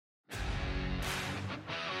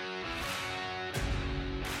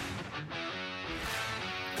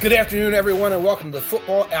Good afternoon, everyone, and welcome to the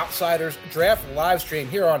Football Outsiders Draft live stream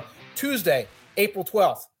here on Tuesday, April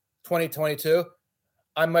 12th, 2022.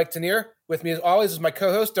 I'm Mike Tenier. With me, as always, is my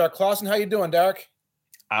co-host, Derek Clausen. How you doing, Derek?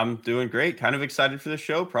 I'm doing great. Kind of excited for the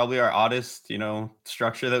show. Probably our oddest,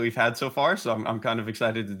 structure that we've had so far. So I'm kind of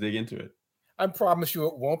excited to dig into it. I promise you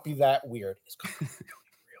it won't be that weird. It's going to be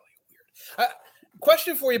really weird.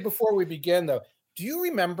 Question for you before we begin, though. Do you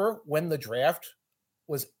remember when the draft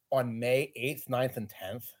was on May 8th, 9th, and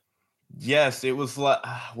 10th? Yes, it was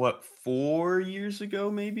 4 years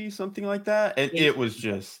ago, maybe something like that. And it was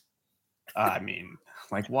just,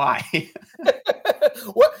 why?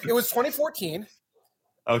 What? It was 2014.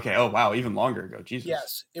 Okay. Oh, wow. Even longer ago. Jesus.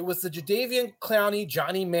 Yes. It was the Jadeveon Clowney,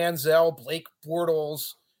 Johnny Manziel, Blake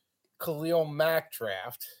Bortles, Khalil Mack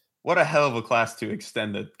draft. What a hell of a class to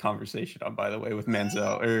extend the conversation on, by the way, with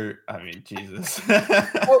Manziel. Jesus.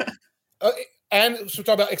 And so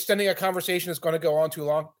talk about extending a conversation is going to go on too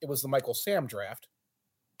long. It was the Michael Sam draft.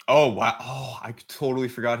 Oh, wow. Oh, I totally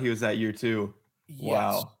forgot he was that year too. Yes.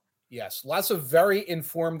 Wow. Yes. Lots of very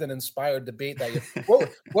informed and inspired debate that year.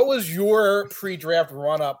 What was your pre-draft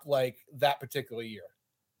run-up like that particular year?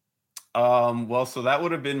 Well, so that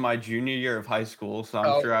would have been my junior year of high school. So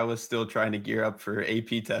I'm sure I was still trying to gear up for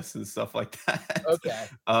AP tests and stuff like that. Okay.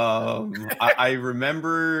 I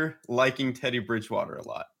remember liking Teddy Bridgewater a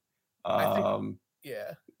lot.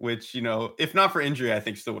 Which, if not for injury, I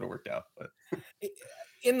think still would have worked out. But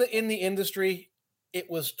in the industry, it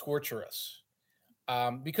was torturous.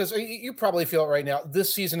 Because you probably feel it right now.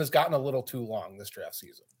 This season has gotten a little too long, this draft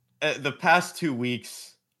season. The past 2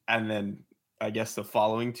 weeks, and then I guess the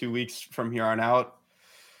following 2 weeks from here on out,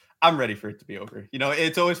 I'm ready for it to be over.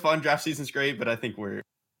 It's always fun. Draft season's great, but I think we're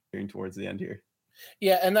getting towards the end here.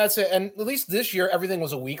 Yeah, and that's it. And at least this year, everything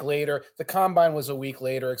was a week later. The combine was a week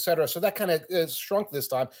later, et cetera. So that kind of shrunk this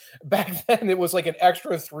time. Back then, it was like an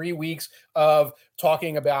extra 3 weeks of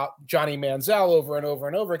talking about Johnny Manziel over and over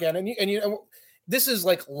and over again. And this is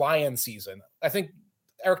like lion season. I think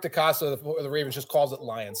Eric DeCosta of the Ravens just calls it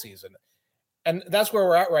lion season. And that's where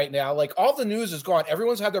we're at right now. Like, all the news is gone.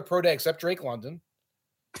 Everyone's had their pro day except Drake London.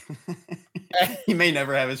 He may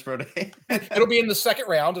never have his pro day. It'll be in the second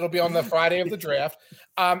round. It'll be on the Friday of the draft.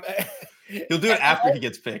 He'll do it after he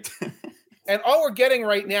gets picked. And all we're getting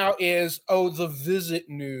right now is, the visit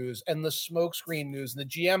news and the smokescreen news. And the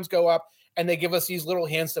GMs go up and they give us these little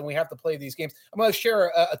hints and we have to play these games. I'm going to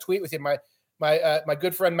share a tweet with you. My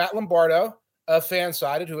good friend Matt Lombardo of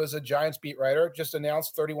Fansided, who is a Giants beat writer, just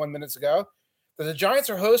announced 31 minutes ago that the Giants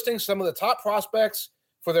are hosting some of the top prospects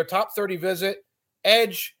for their top 30 visit: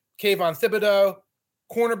 edge Kayvon Thibodeau,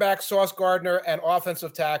 cornerback Sauce Gardner, and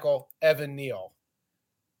offensive tackle Evan Neal.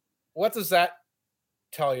 What does that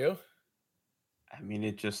tell you? I mean,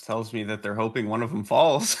 it just tells me that they're hoping one of them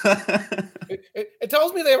falls. It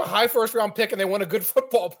tells me they have a high first-round pick and they want a good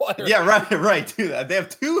football player. Yeah, right. Do that. They have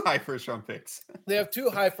 2 high first-round picks. They have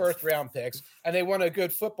 2 high first-round picks, and they want a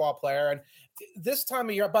good football player. And this time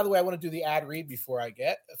of year, by the way, I want to do the ad read before I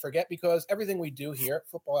forget, because everything we do here at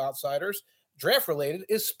Football Outsiders, draft-related,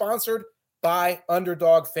 is sponsored by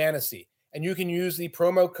Underdog Fantasy. And you can use the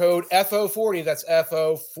promo code FO40, that's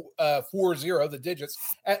FO40, the digits,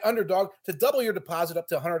 at Underdog to double your deposit up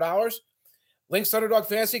to $100. Links to Underdog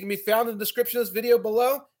Fantasy can be found in the description of this video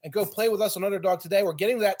below. And go play with us on Underdog today. We're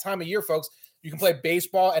getting to that time of year, folks. You can play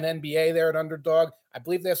baseball and NBA there at Underdog. I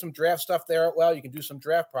believe they have some draft stuff there. Well, you can do some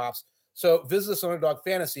draft props. So visit us on Underdog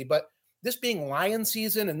Fantasy. But this being lion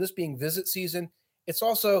season and this being visit season, it's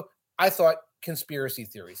also, I thought, conspiracy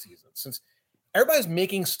theory season. Since everybody's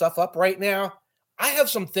making stuff up right now, I have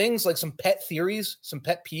some things, like some pet theories, some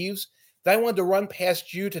pet peeves that I wanted to run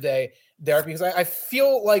past you today, Derek, because I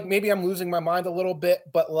feel like maybe I'm losing my mind a little bit,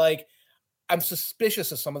 but like I'm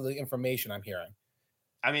suspicious of some of the information I'm hearing.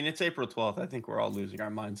 I mean, it's April 12th. I think we're all losing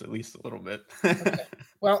our minds at least a little bit. Okay.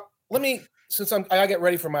 Well, since I get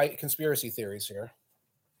ready for my conspiracy theories here.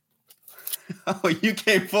 Oh, you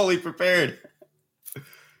came fully prepared.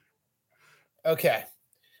 Okay.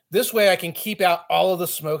 This way I can keep out all of the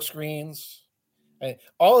smoke screens. And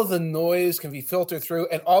all of the noise can be filtered through,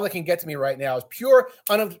 and all that can get to me right now is pure,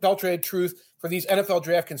 unadulterated truth for these NFL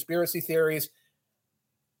draft conspiracy theories.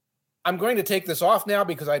 I'm going to take this off now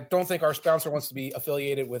because I don't think our sponsor wants to be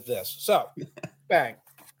affiliated with this. So, bang.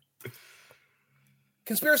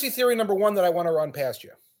 Conspiracy theory number 1 that I want to run past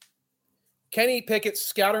you. Kenny Pickett's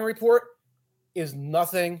scouting report is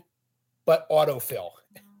nothing but autofill.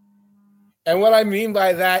 And what I mean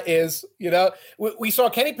by that is, we saw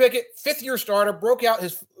Kenny Pickett, 5th-year starter, broke out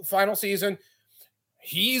his final season.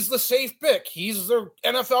 He's the safe pick. He's the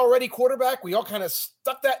NFL-ready quarterback. We all kind of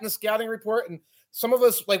stuck that in the scouting report, and some of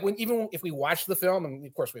us, like even if we watch the film, and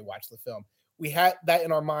of course we watch the film, we had that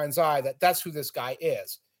in our mind's eye that that's who this guy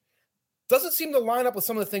is. Doesn't seem to line up with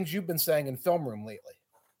some of the things you've been saying in Film Room lately.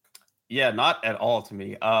 Yeah, not at all to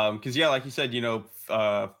me. Because yeah, like you said,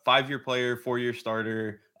 5-year player, 4-year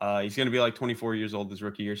starter. He's going to be like 24 years old this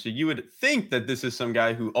rookie year. So you would think that this is some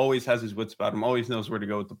guy who always has his wits about him, always knows where to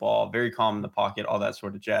go with the ball, very calm in the pocket, all that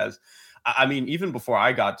sort of jazz. I mean, even before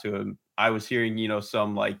I got to him, I was hearing,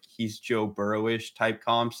 some like he's Joe Burrow-ish type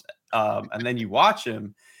comps. And then you watch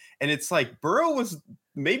him and it's like Burrow was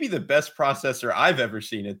maybe the best processor I've ever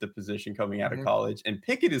seen at the position coming out of college. And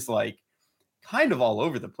Pickett is like kind of all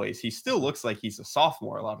over the place. He still looks like he's a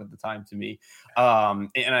sophomore a lot of the time to me.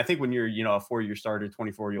 And I think when you're, a 4-year starter,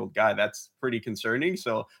 24-year-old guy, that's pretty concerning.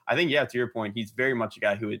 So I think, yeah, to your point, he's very much a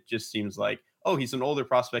guy who it just seems like, oh, he's an older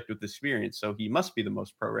prospect with experience. So he must be the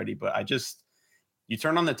most pro ready. But you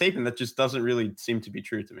turn on the tape and that just doesn't really seem to be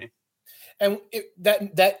true to me. And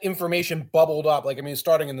that information bubbled up. Like, I mean,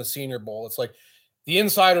 starting in the Senior Bowl, it's like the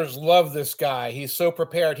insiders love this guy. He's so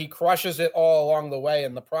prepared. He crushes it all along the way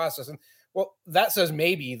in the process. And well, that says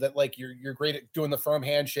maybe that like you're great at doing the firm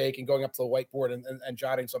handshake and going up to the whiteboard and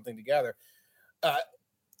jotting something together.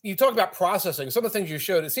 You talk about processing. Some of the things you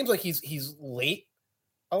showed, it seems like he's late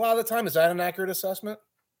a lot of the time. Is that an accurate assessment?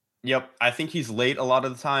 Yep. I think he's late a lot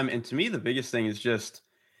of the time. And to me, the biggest thing is just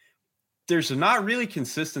there's not really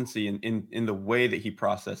consistency in the way that he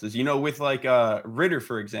processes. With like Ritter,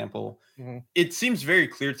 for example, it seems very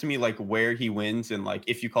clear to me like where he wins. And like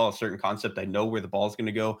if you call a certain concept, I know where the ball is going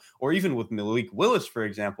to go. Or even with Malik Willis, for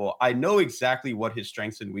example, I know exactly what his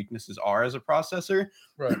strengths and weaknesses are as a processor.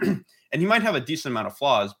 Right. And he might have a decent amount of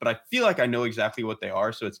flaws, but I feel like I know exactly what they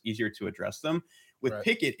are. So it's easier to address them. With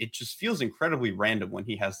Pickett, it just feels incredibly random when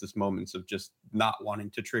he has this moments of just not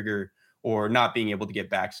wanting to trigger or not being able to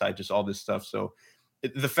get backside, just all this stuff. So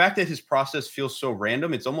the fact that his process feels so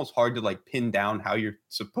random, it's almost hard to like pin down how you're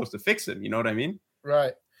supposed to fix him. You know what I mean?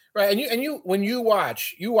 Right. And you when you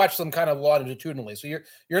watch them kind of longitudinally. So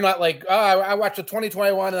you're not like, I watched a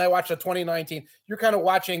 2021 and I watched a 2019. You're kind of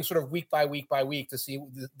watching sort of week by week by week to see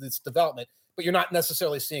this development, but you're not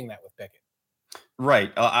necessarily seeing that with Pickett.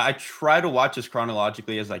 Right. I try to watch as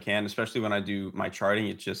chronologically as I can, especially when I do my charting.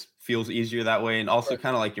 It just feels easier that way. And also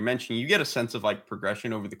kind of like you're mentioning, you get a sense of like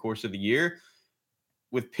progression over the course of the year.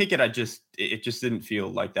 With Pickett, it just didn't feel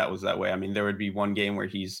like that was that way. I mean, there would be one game where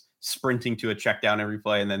he's sprinting to a check down every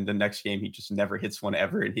play, and then the next game he just never hits one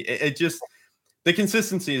ever. And the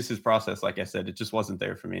consistency is his process. Like I said, it just wasn't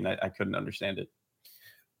there for me, and I couldn't understand it.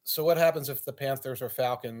 So what happens if the Panthers or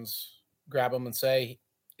Falcons grab him and say,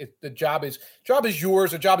 the job is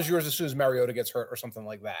yours. The job is yours as soon as Mariota gets hurt or something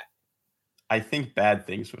like that? I think bad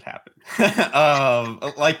things would happen.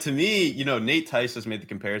 Like to me, Nate Tice has made the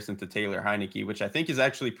comparison to Taylor Heineke, which I think is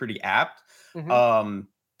actually pretty apt.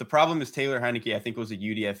 The problem is Taylor Heineke, I think, was a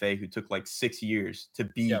UDFA who took like 6 years to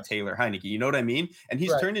be Taylor Heineke. You know what I mean? And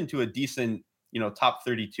he's turned into a decent, top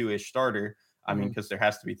 32-ish starter. I mean, because there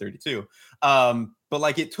has to be 32. But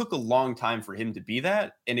like it took a long time for him to be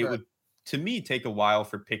that. And it would, to me, take a while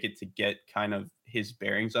for Pickett to get kind of his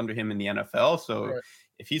bearings under him in the NFL. So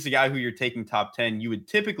if he's a guy who you're taking top 10, you would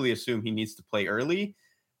typically assume he needs to play early.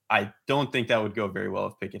 I don't think that would go very well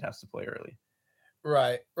if Pickett has to play early.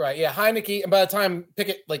 Right. Yeah, Heineke, and by the time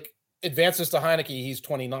Pickett like advances to Heineke, he's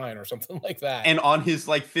 29 or something like that. And on his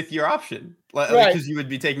like 5th-year option. Because you would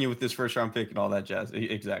be taking it with this first-round pick and all that jazz.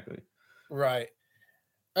 Exactly. Right.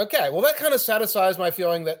 Okay. Well, that kind of satisfies my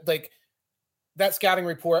feeling that like that scouting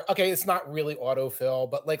report, okay, it's not really autofill,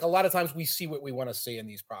 but like a lot of times we see what we want to see in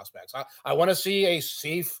these prospects. I want to see a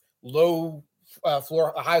safe, low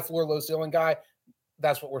floor, a high floor, low ceiling guy.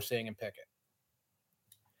 That's what we're seeing in Pickett.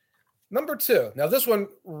 Number 2. Now this one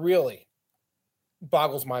really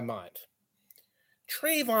boggles my mind.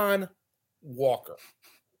 Travon Walker,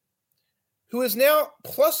 who is now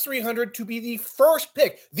plus 300 to be the first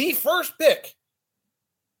pick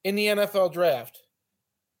in the NFL draft.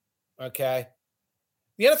 Okay.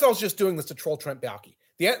 The NFL is just doing this to troll Trent Baalke.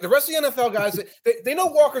 The rest of the NFL guys, they know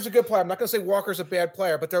Walker's a good player. I'm not going to say Walker's a bad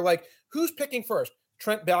player, but they're like, who's picking first?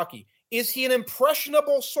 Trent Baalke. Is he an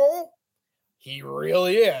impressionable soul? He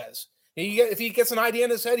really is. If he gets an idea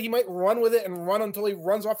in his head, he might run with it and run until he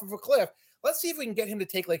runs off of a cliff. Let's see if we can get him to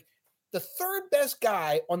take like the 3rd best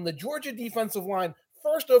guy on the Georgia defensive line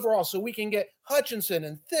first overall, so we can get Hutchinson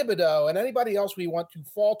and Thibodeau and anybody else we want to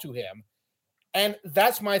fall to him. And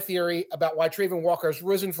that's my theory about why Travon Walker has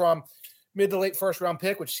risen from mid to late first-round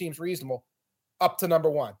pick, which seems reasonable, up to number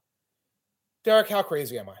 1. Derek, how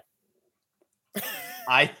crazy am I?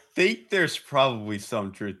 I think there's probably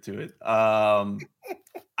some truth to it.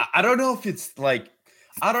 I don't know if it's like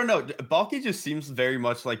I don't know. Balky just seems very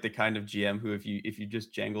much like the kind of GM who, if you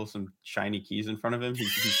just jangle some shiny keys in front of him,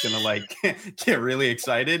 he's gonna like get really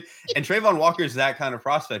excited. And Trayvon Walker is that kind of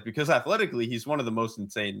prospect because athletically, he's one of the most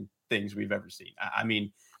insane things we've ever seen. I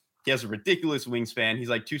mean, he has a ridiculous wingspan. He's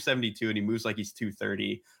like 272 and he moves like he's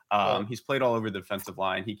 230. He's played all over the defensive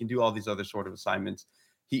line. He can do all these other sort of assignments.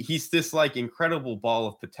 He's this like incredible ball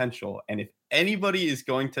of potential. And if anybody is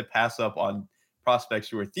going to pass up on prospects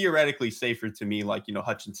who are theoretically safer to me, like,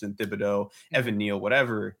 Hutchinson, Thibodeau, Evan Neal,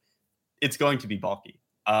 whatever, it's going to be Balky.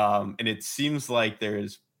 And it seems like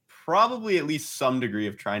there's probably at least some degree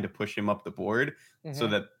of trying to push him up the board so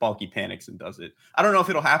that Balky panics and does it. I don't know if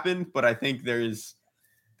it'll happen, but I think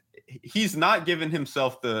he's not given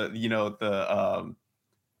himself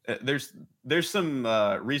there's some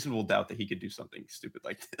reasonable doubt that he could do something stupid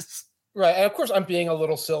like this. Right. And of course, I'm being a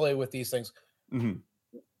little silly with these things.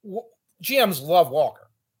 Mm-hmm. GMs love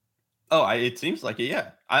Walker. Oh, it seems like it.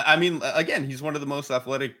 Yeah. I mean, again, he's one of the most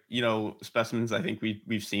athletic, specimens I think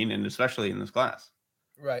we've seen, and especially in this class.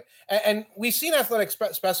 Right. And we've seen athletic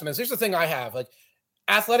specimens. Here's the thing I have, like,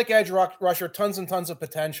 athletic edge rusher, tons and tons of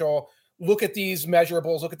potential. Look at these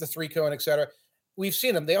measurables, look at the 3-cone, et cetera. We've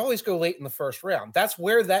seen them. They always go late in the first round. That's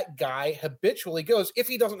where that guy habitually goes if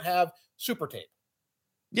he doesn't have super tape.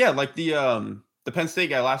 Yeah, like the Penn State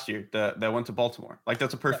guy last year that went to Baltimore. Like,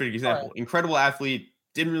 that's a perfect example. Right. Incredible athlete,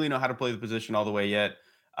 didn't really know how to play the position all the way yet.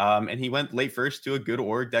 And he went late first to a good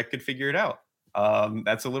org that could figure it out.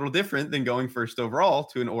 That's a little different than going first overall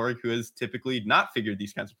to an org who has typically not figured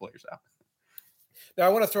these kinds of players out. Now, I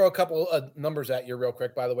want to throw a couple of numbers at you real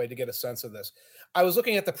quick, by the way, to get a sense of this. I was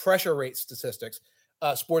looking at the pressure rate statistics.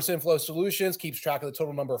 Sports Inflow Solutions keeps track of the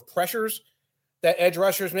total number of pressures that edge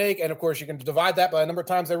rushers make. And, of course, you can divide that by the number of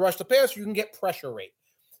times they rush the pass. You can get pressure rate.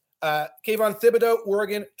 Kayvon Thibodeau,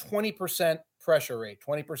 Oregon, 20% pressure rate,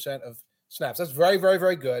 20% of snaps. That's very, very,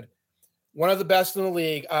 very good. One of the best in the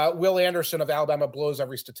league. Will Anderson of Alabama blows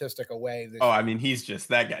every statistic away. Year. I mean,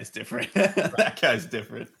 that guy's different. That guy's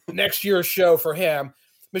different. Next year's show for him.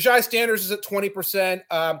 Majai Standers is at 20%.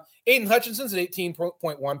 Aiden Hutchinson's at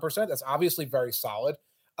 18.1%. That's obviously very solid.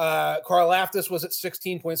 Carl Aftis was at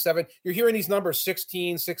 16.7. You're hearing these numbers,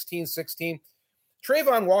 16, 16, 16.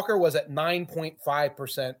 Trayvon Walker was at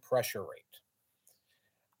 9.5% pressure rate.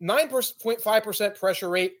 9.5% pressure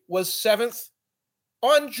rate was 7th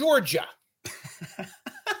on Georgia.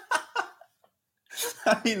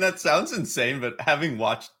 I mean, that sounds insane, but having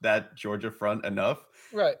watched that Georgia front enough,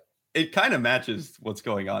 right, it kind of matches what's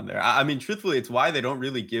going on there. I mean, truthfully, it's why they don't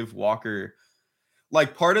really give Walker,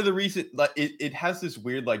 like, part of the reason, like, it has this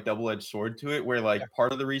weird, like, double-edged sword to it, where, like,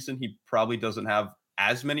 part of the reason he probably doesn't have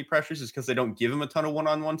as many pressures is because they don't give him a ton of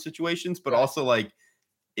one-on-one situations, but also, like,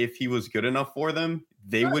 if he was good enough for them,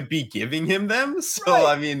 they would be giving him them. So,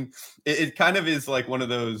 I mean, it kind of is like one of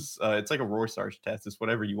those, it's like a Rorschach test. It's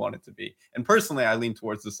whatever you want it to be. And personally, I lean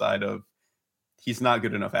towards the side of he's not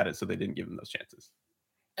good enough at it, so they didn't give him those chances.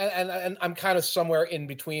 And I'm kind of somewhere in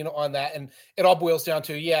between on that. And it all boils down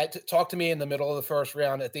to, talk to me in the middle of the first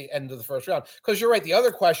round, at the end of the first round. Because you're right. The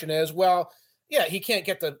other question is, well, he can't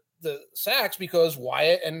get the sacks because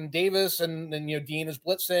Wyatt and Davis and Dean is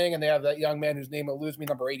blitzing, and they have that young man whose name eludes me,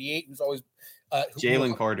 number 88, who's always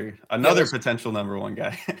Jalen Carter, another potential number one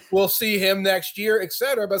guy. We'll see him next year, et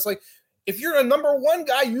cetera. But it's like, if you're a number one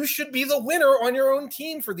guy, you should be the winner on your own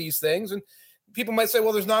team for these things. And people might say,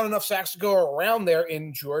 well, there's not enough sacks to go around there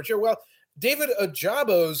in Georgia. Well, David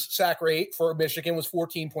Ajabo's sack rate for Michigan was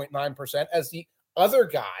 14.9%, as the other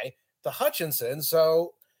guy, the Hutchinson.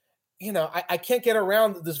 So, I can't get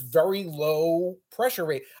around this very low pressure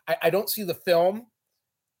rate. I don't see the film,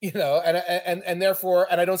 and therefore,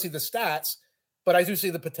 and I don't see the stats, but I do see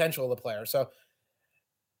the potential of the player. So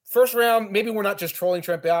first round, maybe we're not just trolling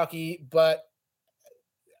Trent Baalke, but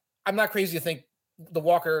I'm not crazy to think the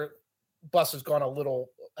Walker bus has gone a little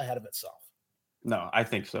ahead of itself. No, I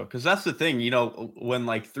think so. Because that's the thing, when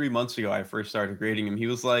like 3 months ago I first started grading him, he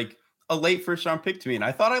was like a late first round pick to me, and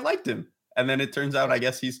I thought I liked him. And then it turns out, I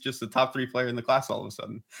guess he's just the top 3 player in the class all of a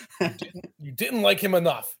sudden. You didn't like him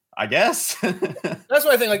enough. I guess. That's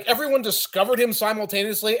what I think. Like, everyone discovered him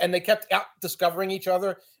simultaneously, and they kept out discovering each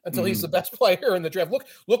other until he's the best player in the draft.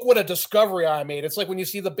 Look what a discovery I made. It's like when you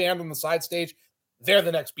see the band on the side stage, they're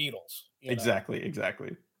the next Beatles. Exactly.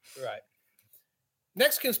 Right.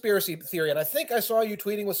 Next conspiracy theory, and I think I saw you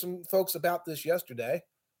tweeting with some folks about this yesterday.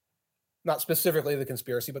 Not specifically the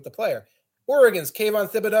conspiracy, but the player. Oregon's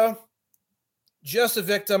Kayvon Thibodeau, just a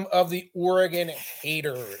victim of the Oregon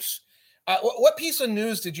haters. What piece of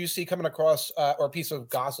news did you see coming across, or piece of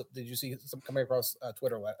gossip did you see coming across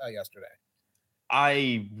Twitter yesterday?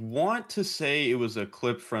 I want to say it was a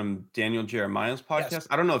clip from Daniel Jeremiah's Yes. podcast.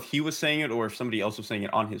 I don't know if he was saying it or if somebody else was saying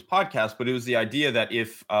it on his podcast, but it was the idea that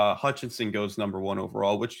if Hutchinson goes number 1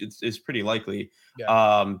 overall, which is pretty likely,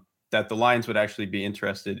 Yeah. that the Lions would actually be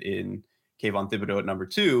interested in Kayvon Thibodeaux at number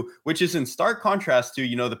 2, which is in stark contrast to,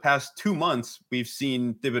 the past 2 months, we've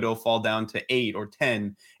seen Thibodeaux fall down to 8 or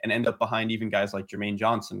 10 and end up behind even guys like Jermaine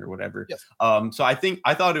Johnson or whatever. Yes. So I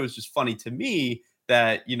thought it was just funny to me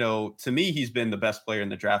that, to me, he's been the best player in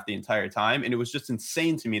the draft the entire time. And it was just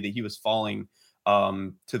insane to me that he was falling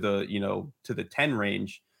to the 10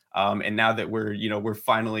 range. And now that we're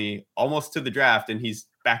finally almost to the draft and he's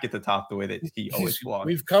back at the top the way that he always belonged.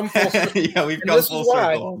 We've come full circle. Yeah, we've come full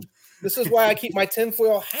circle. This is why I keep my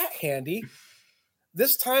tinfoil hat handy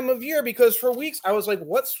this time of year, because for weeks I was like,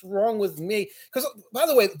 what's wrong with me? Because, by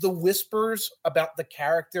the way, the whispers about the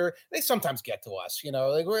character, they sometimes get to us.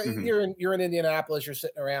 Like you're in Indianapolis, you're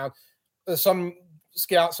sitting around, some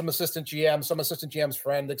scout, some assistant GM's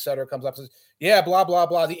friend, etc., comes up and says, yeah, blah, blah,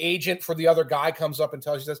 blah. The agent for the other guy comes up and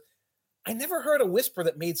tells you this. I never heard a whisper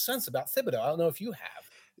that made sense about Thibodeaux. I don't know if you have.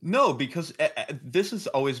 No, because this has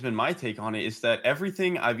always been my take on it, is that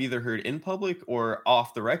everything I've either heard in public or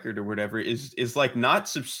off the record or whatever is like not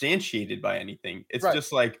substantiated by anything. It's Right.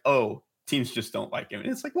 just like, oh, teams just don't like him. And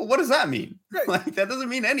it's like, well, what does that mean? Right. Like, that doesn't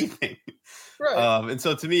mean anything. Right. And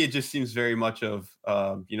so to me, it just seems very much of,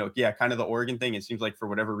 kind of the Oregon thing. It seems like for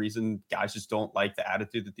whatever reason, guys just don't like the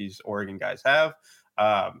attitude that these Oregon guys have.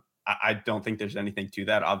 I don't think there's anything to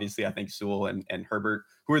that. Obviously, I think Sewell and Herbert,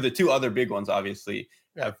 who are the two other big ones, obviously,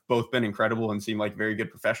 have both been incredible and seem like very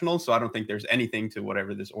good professionals. So I don't think there's anything to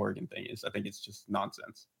whatever this Oregon thing is. I think it's just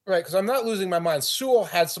nonsense. Right, because I'm not losing my mind. Sewell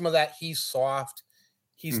had some of that. He's soft.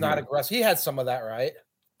 He's not aggressive. He had some of that, right?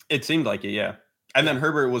 It seemed like it, yeah. And then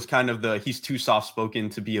Herbert was kind of he's too soft-spoken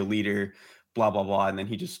to be a leader, blah, blah, blah. And then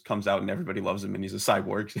he just comes out and everybody loves him and he's a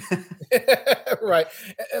cyborg. Right.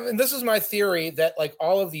 And this is my theory that like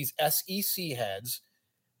all of these SEC heads,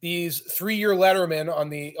 these 3-year lettermen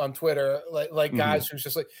on Twitter, like guys who's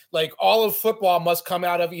just like all of football must come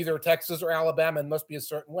out of either Texas or Alabama and must be a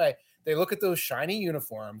certain way. They look at those shiny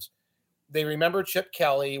uniforms. They remember Chip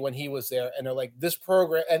Kelly when he was there, and they're like, this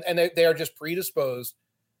program, and they are just predisposed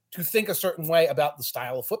to think a certain way about the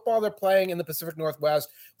style of football they're playing in the Pacific Northwest.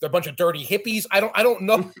 They're a bunch of dirty hippies. I don't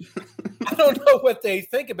know. I don't know what they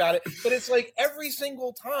think about it, but it's like every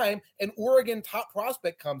single time an Oregon top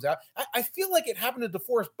prospect comes out, I feel like it happened to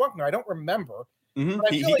DeForest Buckner. I don't remember.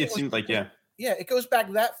 It seemed like, yeah. Yeah, it goes back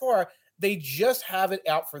that far. They just have it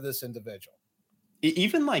out for this individual.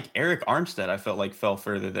 Even like Eric Armstead, I felt like fell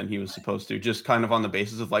further than he was supposed to, just kind of on the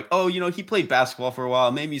basis of like, oh, he played basketball for a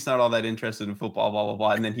while. Maybe he's not all that interested in football, blah, blah,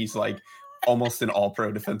 blah. And then he's like almost an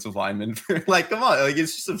all-pro defensive lineman. Like, come on, like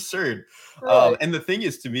it's just absurd. Right. And the thing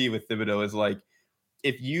is, to me, with Thibodeaux is like,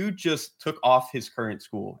 if you just took off his current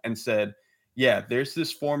school and said, yeah, there's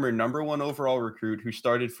this former number 1 overall recruit who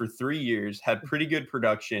started for 3 years, had pretty good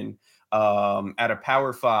production at a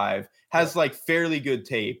Power 5, has like fairly good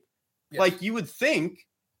tape. Yes. Like you would think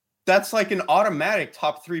that's like an automatic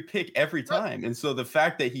top 3 pick every time. Right. And so the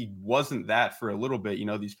fact that he wasn't that for a little bit,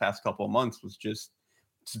 these past couple of months was just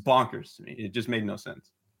bonkers to me. It just made no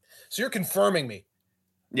sense. So you're confirming me.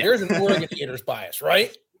 Yeah. There's an Oregon haters bias,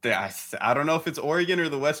 right? I don't know if it's Oregon or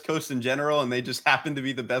the West Coast in general, and they just happen to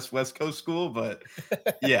be the best West Coast school, but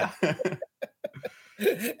yeah.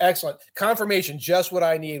 Excellent. Confirmation, just what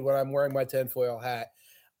I need when I'm wearing my tinfoil hat.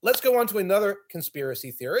 Let's go on to another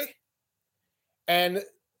conspiracy theory. And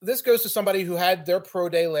this goes to somebody who had their pro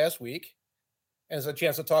day last week and has a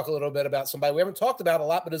chance to talk a little bit about somebody we haven't talked about a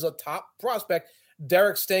lot, but is a top prospect,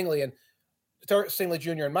 Derek Stingley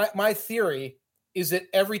Jr. And my theory is that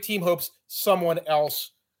every team hopes someone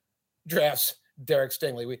else drafts Derek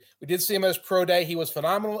Stingley. We did see him at his pro day. He was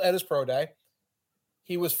phenomenal at his pro day.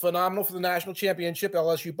 He was phenomenal for the national championship,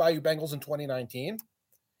 LSU Bayou Bengals in 2019.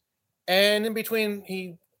 And in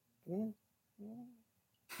between,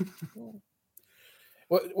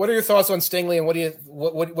 What are your thoughts on Stingley, and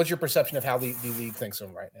what's your perception of how the league thinks of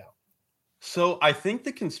him right now? So I think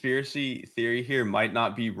the conspiracy theory here might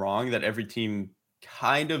not be wrong, that every team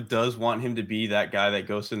kind of does want him to be that guy that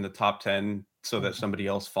goes in the top 10 so that somebody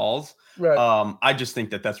else falls. Right. I just think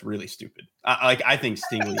that that's really stupid. I think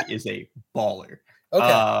Stingley is a baller.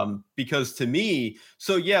 Okay. Because to me,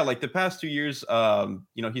 so yeah, like the past 2 years,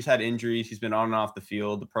 he's had injuries. He's been on and off the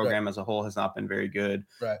field. The program as a whole has not been very good.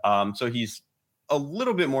 Right. So he's a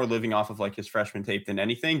little bit more living off of like his freshman tape than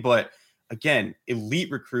anything, but again,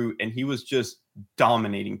 elite recruit. And he was just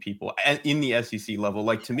dominating people in the SEC level.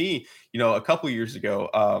 Like to me, a couple years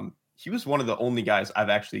ago, he was one of the only guys I've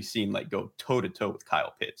actually seen like go toe to toe with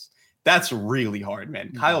Kyle Pitts. That's really hard, man.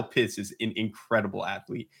 Mm-hmm. Kyle Pitts is an incredible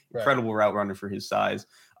athlete, incredible route runner for his size.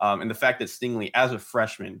 And the fact that Stingley, as a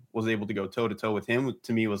freshman, was able to go toe-to-toe with him,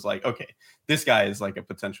 to me, was like, okay, this guy is like a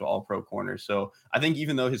potential all-pro corner. So I think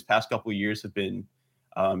even though his past couple of years have been,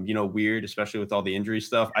 weird, especially with all the injury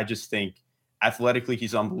stuff, I just think athletically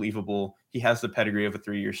he's unbelievable. He has the pedigree of a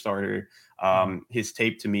 3-year starter. His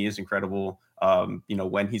tape, to me, is incredible,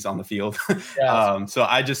 when he's on the field. Yes. So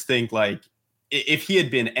I just think, like, if he had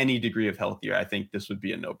been any degree of healthier, I think this would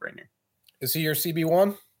be a no-brainer. Is he your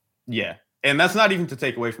CB1? Yeah. And that's not even to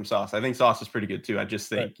take away from Sauce. I think Sauce is pretty good too. I just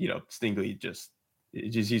think, Stingley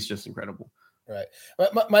he's just incredible. Right.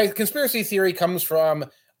 But my conspiracy theory comes from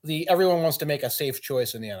everyone wants to make a safe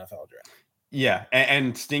choice in the NFL draft. Yeah.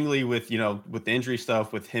 And Stingley with the injury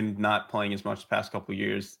stuff, with him not playing as much the past couple of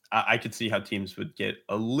years, I could see how teams would get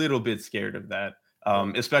a little bit scared of that.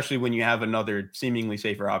 Especially when you have another seemingly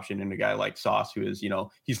safer option in a guy like Sauce, who is,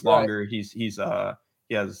 he's longer. Right.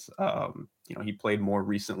 He played more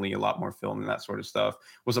recently, a lot more film and that sort of stuff,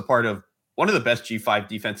 was a part of one of the best G5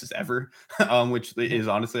 defenses ever, which is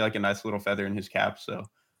honestly like a nice little feather in his cap. So,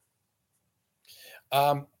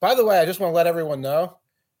 by the way, I just want to let everyone know,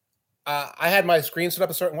 I had my screen set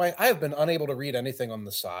up a certain way. I have been unable to read anything on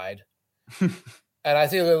the side. And I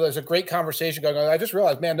think there's a great conversation going on. I just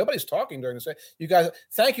realized, man, nobody's talking during this. You guys,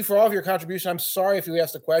 thank you for all of your contribution. I'm sorry if you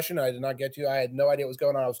asked a question and I did not get to you. I had no idea what was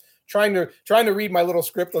going on. I was trying to read my little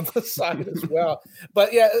script on the side as well.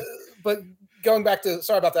 But going back to,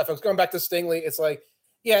 sorry about that, folks. Going back to Stingley, it's like,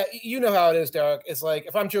 yeah, you know how it is, Derek. It's like,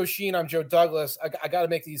 if I'm Joe Sheen, I'm Joe Douglas. I got to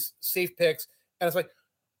make these safe picks. And it's like,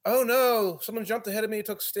 oh no, someone jumped ahead of me.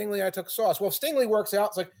 Took Stingley. I took Sauce. Well, if Stingley works out,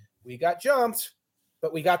 it's like, we got jumped.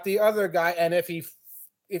 But we got the other guy, and if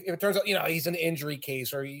it turns out, he's an injury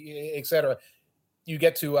case or et cetera, you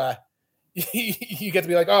get to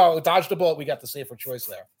be like, oh, dodged the bullet. We got the safer choice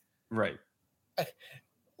there. Right.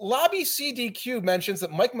 Lobby CDQ mentions that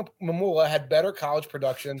Mike Mamula had better college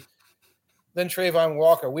production than Trayvon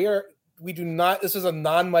Walker. We do not. This is a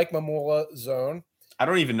non-Mike Mamula zone. I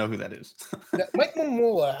don't even know who that is. Mike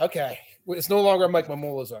Mamula. Okay, it's no longer a Mike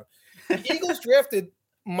Mamula zone. The Eagles drafted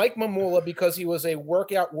Mike Mamula because he was a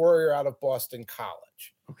workout warrior out of Boston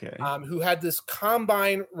College. Okay. Who had this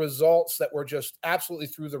combine results that were just absolutely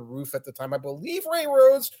through the roof at the time. I believe Ray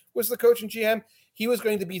Rhodes was the coach and GM. He was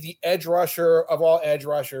going to be the edge rusher of all edge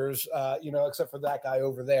rushers, except for that guy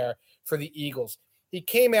over there for the Eagles. He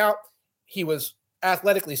came out. He was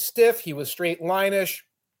athletically stiff. He was straight line-ish.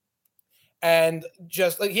 And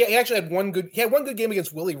just like he actually had one good game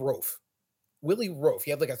against Willie Roaf.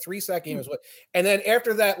 He had like a 3-sack game as well. And then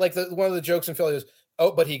after that, like one of the jokes in Philly is,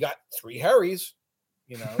 oh, but he got 3 Harrys.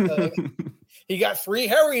 He got 3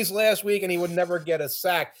 Harrys last week and he would never get a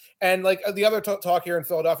sack. And like the other talk here in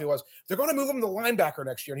Philadelphia was, they're going to move him to linebacker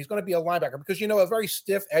next year. And he's going to be a linebacker because, a very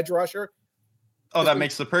stiff edge rusher. Oh, that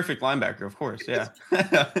makes the perfect linebacker, of course. Yeah.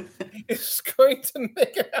 It's going to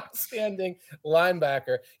make an outstanding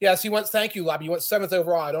linebacker. Yes, thank you, Lobby. He went 7th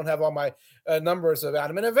overall. I don't have all my numbers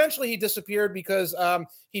about him. And eventually he disappeared because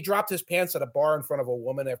he dropped his pants at a bar in front of a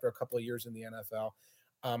woman after a couple of years in the NFL.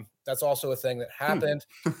 That's also a thing that happened.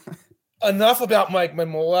 Enough about Mike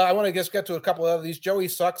Mamula. I want to just get to a couple of these. Joey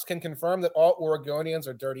Sucks can confirm that all Oregonians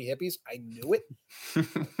are dirty hippies. I knew it.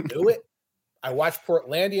 I watched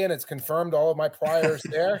Portlandia, and it's confirmed all of my priors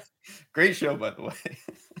there. Great show, by the way.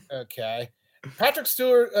 Okay. Patrick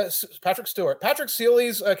Seeley's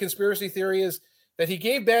conspiracy theory is that he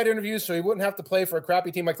gave bad interviews so he wouldn't have to play for a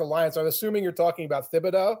crappy team like the Lions. I'm assuming you're talking about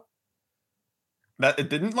Thibodeau. That it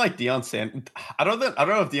didn't like Deion Sanders. I don't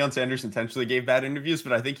know if Deion Sanders intentionally gave bad interviews,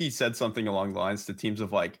 but I think he said something along the lines to teams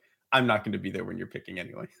of like, I'm not going to be there when you're picking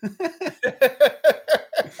anyway.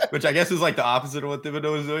 Which I guess is like the opposite of what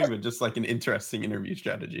Thibodeau is doing, but just like an interesting interview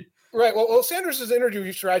strategy. Right. Well, Sanders'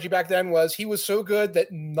 interview strategy back then was he was so good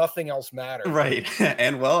that nothing else mattered. Right.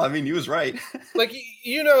 And well, I mean, he was right. Like,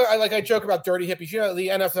 I joke about dirty hippies. The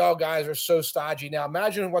NFL guys are so stodgy now.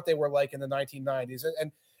 Imagine what they were like in the 1990s.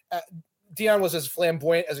 And Deion was as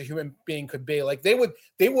flamboyant as a human being could be. Like they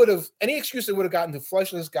would have any excuse they would have gotten to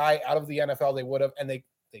flush this guy out of the NFL, they would have, and they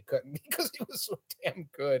couldn't because he was so damn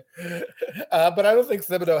good. But I don't think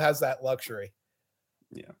Thibodeau has that luxury.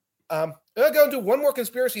 Yeah. I'm going to go into one more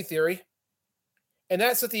conspiracy theory, and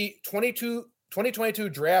that's that the 2022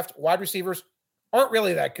 draft wide receivers aren't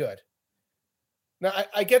really that good. Now,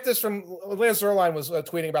 I get this from Lance Zierlein was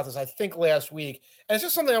tweeting about this, I think, last week. And it's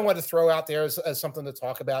just something I wanted to throw out there as something to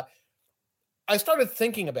talk about. I started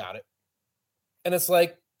thinking about it, and it's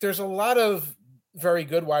like there's a lot of very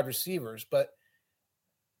good wide receivers, but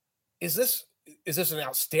is this an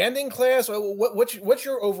outstanding class? What's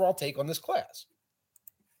your overall take on this class?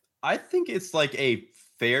 I think it's like a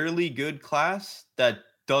fairly good class that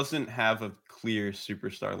doesn't have a clear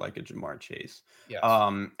superstar like a Jamar Chase. Yes.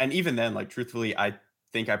 And even then, like truthfully, I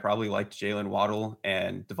think I probably liked Jalen Waddle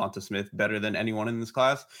and Devonta Smith better than anyone in this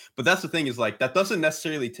class. But that's the thing is like that doesn't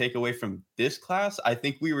necessarily take away from this class. I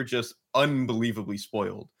think we were just unbelievably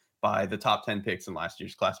spoiled by the top 10 picks in last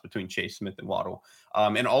year's class between Chase, Smith, and Waddle.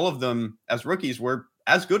 And all of them as rookies were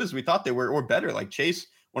as good as we thought they were or better. Like Chase,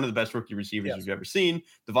 one of the best rookie receivers we've ever seen.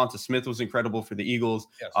 Devonta Smith was incredible for the Eagles.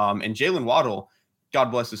 Yes. And Jalen Waddle,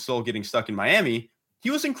 God bless his soul, getting stuck in Miami.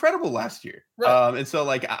 He was incredible last year. Right. And so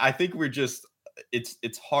like, I think we're just,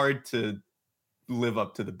 it's hard to live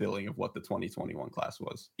up to the billing of what the 2021 class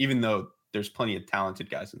was, even though there's plenty of talented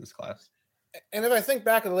guys in this class. And if I think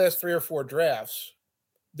back in the last 3 or 4 drafts,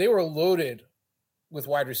 they were loaded with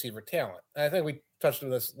wide receiver talent. And I think we touched on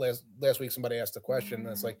this last week. Somebody asked the question, and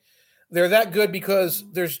it's like, they're that good because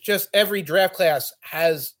there's just every draft class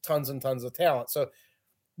has tons and tons of talent. So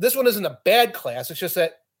this one isn't a bad class. It's just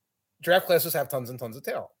that draft classes have tons and tons of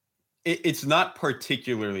talent. It's not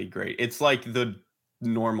particularly great. It's like the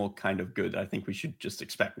normal kind of good I think we should just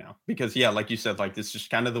expect now. Because, yeah, like you said, like it's just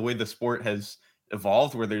kind of the way the sport has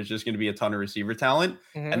evolved where there's just going to be a ton of receiver talent.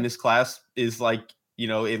 Mm-hmm. And this class is like, you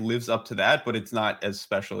know, it lives up to that, but it's not as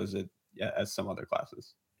special as as some other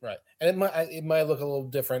classes. Right. And it might look a little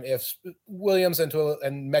different if Williams and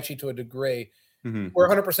Mechie to a degree were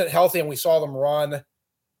 100% healthy and we saw them run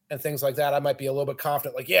and things like that. I might be a little bit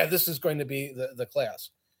confident, like, yeah, this is going to be the class.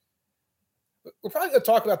 We're probably going to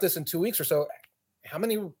talk about this in 2 weeks or so. How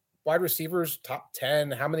many wide receivers top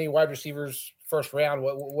 10? How many wide receivers first round?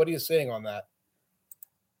 What are you seeing on that?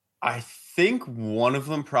 I think one of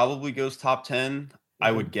them probably goes top 10.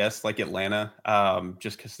 I would guess like Atlanta,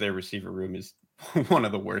 just because their receiver room is one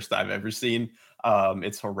of the worst I've ever seen.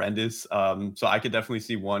 It's horrendous. So I could definitely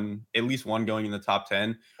see at least one going in the top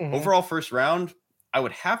 10. Overall first round, I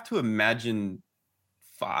would have to imagine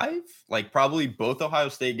 5, like probably both Ohio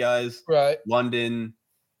State guys, right? London,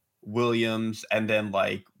 Williams, and then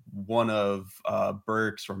like one of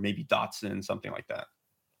Burks or maybe Dotson, something like that.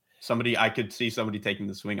 I could see somebody taking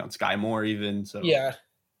the swing on Sky Moore even. So yeah,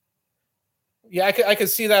 I could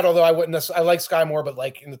see that. Although I wouldn't, I like Sky Moore, but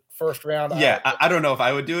like in the first round, I don't know if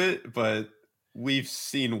I would do it, but we've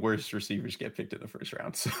seen worse receivers get picked in the first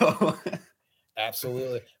round. So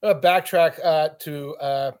absolutely. Backtrack to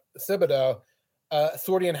Thibodeau.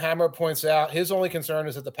 Thordian Hammer points out his only concern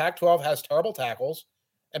is that the Pac-12 has terrible tackles,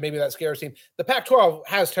 and maybe that scares him. The Pac-12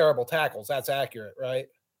 has terrible tackles. That's accurate, right?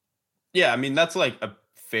 Yeah, I mean that's like a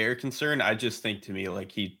fair concern. I just think to me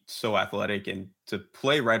like he's so athletic and to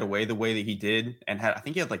play right away the way that he did and I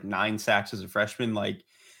think he had like 9 sacks as a freshman. Like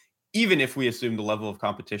even if we assume the level of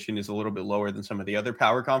competition is a little bit lower than some of the other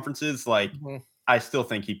power conferences, like I still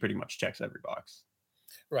think he pretty much checks every box.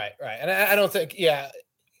 Right. And I don't think,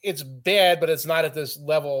 it's bad, but it's not at this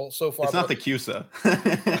level so far. It's not the CUSA.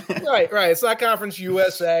 Right. It's not Conference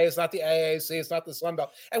USA. It's not the AAC. It's not the Sun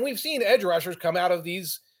Belt. And we've seen edge rushers come out of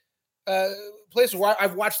these places where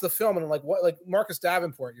I've watched the film and like Marcus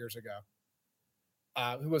Davenport years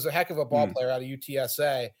ago, who was a heck of a ball player out of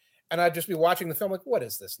UTSA. And I'd just be watching the film like, what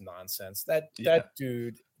is this nonsense? That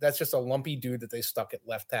dude, that's just a lumpy dude that they stuck at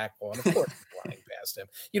left tackle. And of course, flying past him.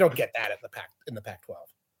 You don't get that in the Pac-12.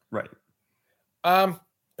 Right.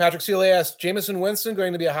 Patrick Seeley asked, Jameson Winston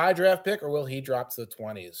going to be a high draft pick, or will he drop to the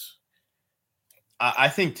 20s? I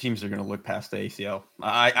think teams are going to look past the ACL.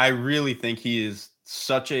 I really think he is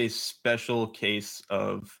such a special case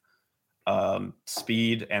of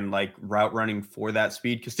speed and like route running for that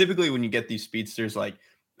speed. Because typically when you get these speedsters, like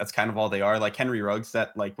that's kind of all they are. Like Henry Ruggs,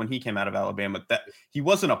 that like when he came out of Alabama, that he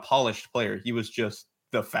wasn't a polished player. He was just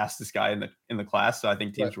the fastest guy in the class. So I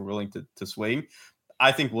think teams were willing to swing.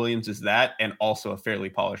 I think Williams is that and also a fairly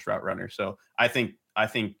polished route runner. So I think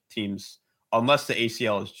teams, unless the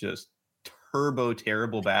ACL is just turbo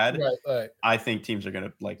terrible bad, I think teams are going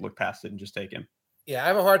to like look past it and just take him. Yeah, I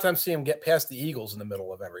have a hard time seeing him get past the Eagles in the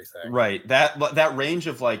middle of everything. Right. That range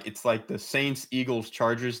of like, it's like the Saints, Eagles,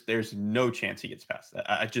 Chargers, there's no chance he gets past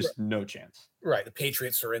that. No chance. Right. The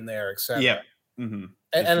Patriots are in there, etc. Yeah.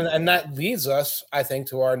 And that leads us, I think,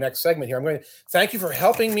 to our next segment here. I'm going to thank you for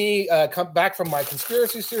helping me come back from my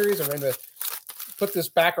conspiracy series. I'm going to put this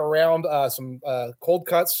back around some cold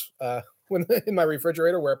cuts in my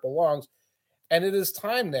refrigerator where it belongs. And it is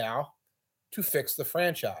time now to fix the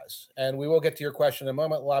franchise. And we will get to your question in a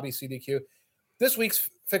moment, Lobby CDQ. This week's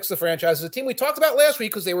Fix the Franchise is a team we talked about last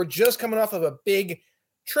week because they were just coming off of a big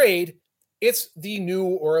trade. It's the New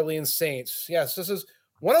Orleans Saints. Yes, this is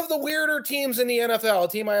one of the weirder teams in the NFL, a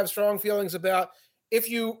team I have strong feelings about. If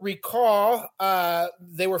you recall,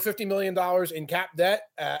 they were $50 million in cap debt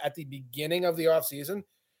at the beginning of the offseason.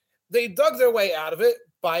 They dug their way out of it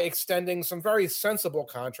by extending some very sensible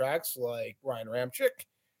contracts like Ryan Ramczyk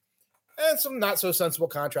and some not so sensible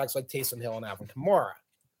contracts like Taysom Hill and Alvin Kamara.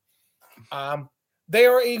 They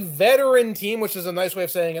are a veteran team, which is a nice way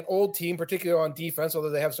of saying an old team, particularly on defense, although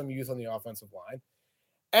they have some youth on the offensive line.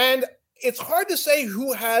 And it's hard to say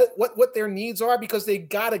who has what their needs are because they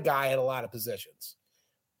got a guy at a lot of positions.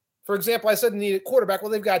 For example, I said needed quarterback.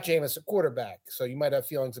 Well, they've got Jameis at quarterback, so you might have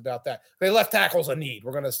feelings about that. They left tackle's a need.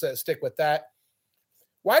 We're going to stick with that.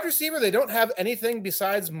 Wide receiver, they don't have anything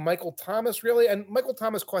besides Michael Thomas, really. And Michael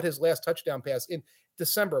Thomas caught his last touchdown pass in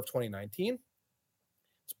December of 2019.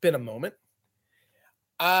 It's been a moment.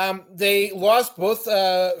 They lost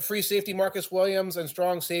both free safety Marcus Williams and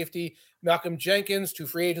strong safety Malcolm Jenkins to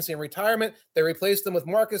free agency and retirement. They replaced them with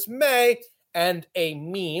Marcus May and a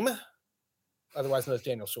meme, otherwise known as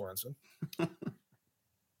Daniel Sorensen.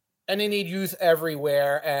 And they need youth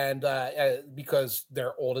everywhere, and because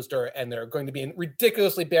they're old as dirt, and they're going to be in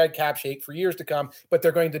ridiculously bad cap shape for years to come, but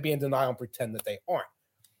they're going to be in denial and pretend that they aren't.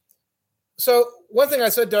 So one thing I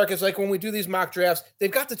said, Derek, is like when we do these mock drafts,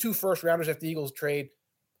 they've got the 2 first-rounders if the Eagles trade.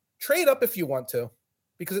 Trade up if you want to,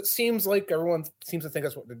 because it seems like everyone seems to think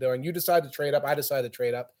that's what they're doing. You decide to trade up. I decide to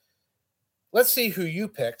trade up. Let's see who you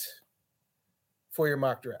picked for your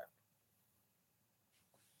mock draft.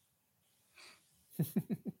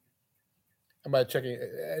 I'm about checking,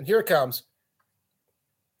 and here it comes.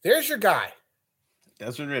 There's your guy.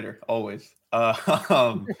 Desmond Ridder, always.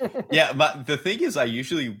 Yeah, but the thing is, I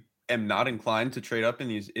usually am not inclined to trade up in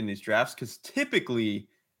these drafts because typically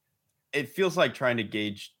it feels like trying to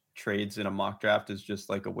gauge trades in a mock draft is just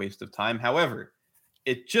like a waste of time. However,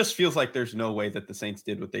 it just feels like there's no way that the Saints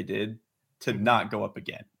did what they did to not go up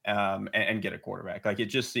again and get a quarterback. Like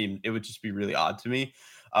it would just be really odd to me.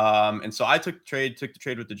 And so I took the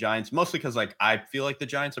trade with the Giants, mostly because like I feel like the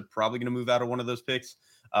Giants are probably going to move out of one of those picks,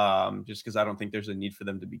 just because I don't think there's a need for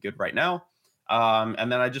them to be good right now.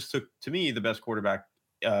 And then I just took, to me, the best quarterback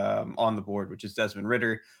on the board, which is Desmond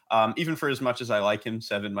Ridder. Even for as much as I like him,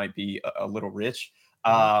 7 might be a little rich.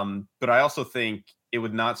 But I also think it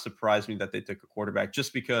would not surprise me that they took a quarterback,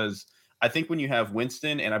 just because I think when you have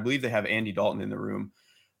Winston, and I believe they have Andy Dalton in the room,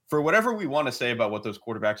 for whatever we want to say about what those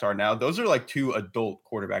quarterbacks are now, those are like 2 adult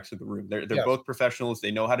quarterbacks in the room. They're Yes. both professionals.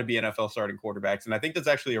 They know how to be NFL starting quarterbacks. And I think that's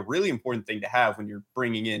actually a really important thing to have when you're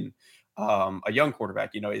bringing in a young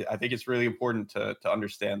quarterback. You know, I think it's really important to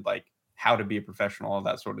understand like how to be a professional, all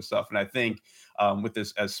that sort of stuff. And I think with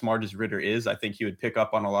this, as smart as Ridder is, I think he would pick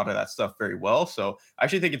up on a lot of that stuff very well. So I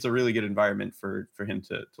actually think it's a really good environment for him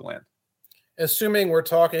to land. Assuming we're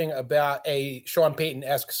talking about a Sean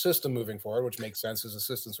Payton-esque system moving forward, which makes sense, his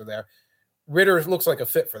assistants are there. Ridder looks like a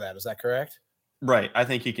fit for that. Is that correct? Right. I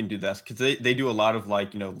think he can do this because they do a lot of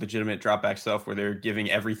like, legitimate drop back stuff where they're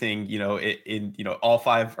giving everything, all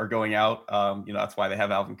 5 are going out. That's why they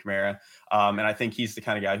have Alvin Kamara. And I think he's the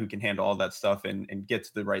kind of guy who can handle all that stuff and get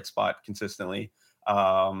to the right spot consistently.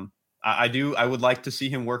 I would like to see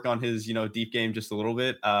him work on his, deep game just a little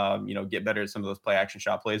bit, get better at some of those play action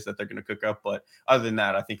shot plays that they're going to cook up. But other than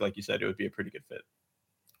that, I think, like you said, it would be a pretty good fit.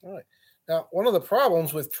 All right. Now, one of the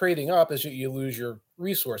problems with trading up is you lose your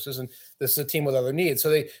resources, and this is a team with other needs. So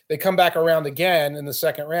they come back around again in the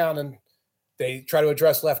second round, and they try to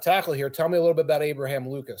address left tackle here. Tell me a little bit about Abraham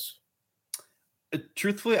Lucas.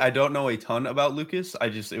 Truthfully, I don't know a ton about Lucas.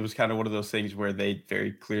 It was kind of one of those things where they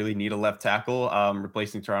very clearly need a left tackle,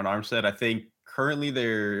 replacing Teron Armstead. I think currently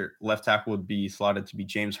their left tackle would be slotted to be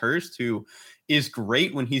James Hurst, who is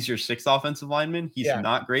great when he's your 6th offensive lineman. He's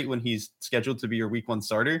not great when he's scheduled to be your week 1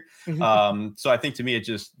 starter. So I think to me,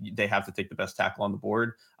 they have to take the best tackle on the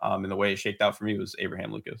board. And the way it shaked out for me was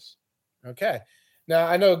Abraham Lucas. Okay. Now,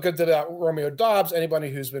 I know a good bit about Romeo Doubs. Anybody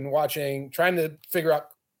who's been watching, trying to figure out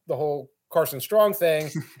the whole Carson Strong thing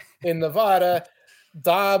in Nevada,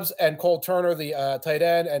 Doubs and Cole Turner, the tight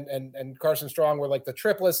end, and Carson Strong were like the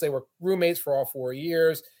triplets. They were roommates for all 4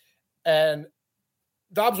 years. And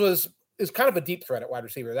Doubs is kind of a deep threat at wide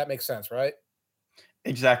receiver. That makes sense, right?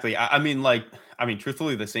 Exactly. I mean,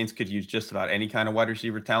 truthfully, the Saints could use just about any kind of wide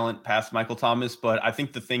receiver talent past Michael Thomas, but I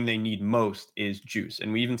think the thing they need most is juice.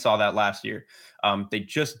 And we even saw that last year. They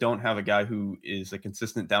just don't have a guy who is a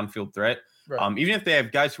consistent downfield threat. Right. Even if they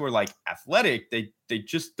have guys who are like athletic, they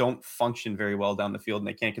just don't function very well down the field and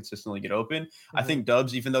they can't consistently get open. I think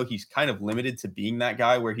Doubs, even though he's kind of limited to being that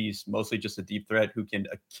guy where he's mostly just a deep threat who can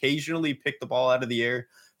occasionally pick the ball out of the air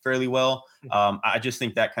fairly well. I just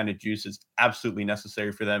think that kind of juice is absolutely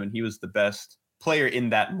necessary for them. And he was the best player in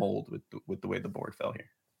that mold with the way the board fell here.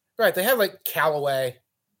 Right. They have like Callaway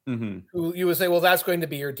who you would say, well, that's going to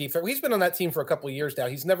be your defense. He's been on that team for a couple of years now.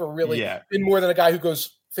 He's never really Yeah. been more than a guy who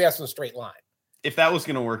goes fast in a straight line. If that was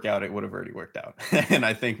going to work out, it would have already worked out. And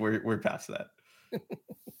I think we're past that.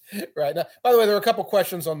 Right. Now, by the way, there are a couple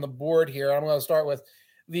questions on the board here. I'm going to start with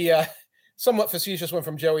the somewhat facetious one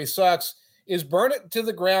from Joey Sucks. Is burn it to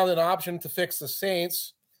the ground an option to fix the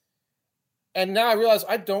Saints? And now I realize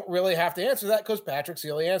I don't really have to answer that because Patrick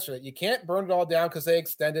Seeley answered it. You can't burn it all down because they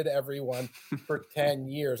extended everyone for 10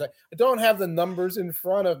 years. I don't have the numbers in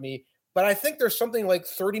front of me, but I think there's something like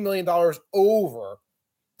 $30 million over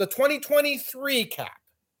the 2023 cap.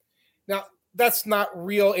 Now, that's not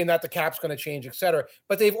real in that the cap's going to change, et cetera,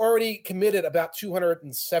 but they've already committed about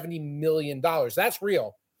 $270 million. That's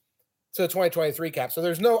real to the 2023 cap. So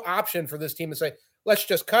there's no option for this team to say, let's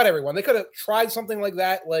just cut everyone. They could have tried something like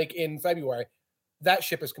that, like in February. That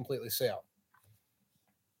ship is completely sailed.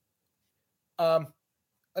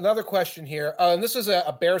 Another question here, and this is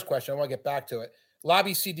a Bears question. I want to get back to it.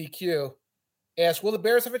 Lobby CDQ asks, will the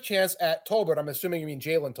Bears have a chance at Tolbert? I'm assuming you mean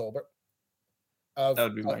Jalen Tolbert. That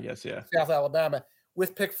would be my guess, yeah. South Alabama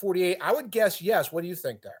with pick 48. I would guess yes. What do you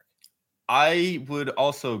think, Derek? I would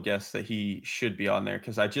also guess that he should be on there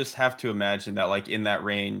because I just have to imagine that, like, in that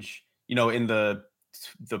range, in the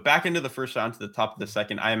back end of the first round to the top of the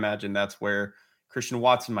second, I imagine that's where Christian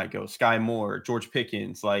Watson might go, Sky Moore, George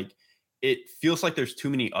Pickens. Like, it feels like there's too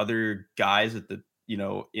many other guys at the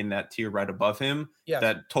in that tier right above him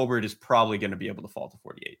that Tolbert is probably going to be able to fall to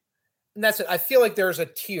 48. And that's it. I feel like there's a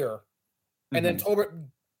tier. And then Tolbert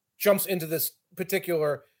jumps into this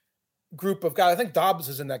particular group of guys. I think Dobbs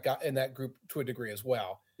is in that group to a degree as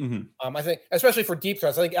well. I think, especially for deep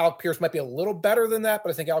threats, I think Alec Pierce might be a little better than that,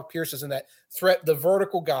 but I think Alec Pierce is in that threat, the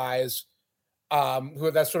vertical guys who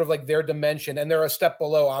are that's sort of like their dimension, and they're a step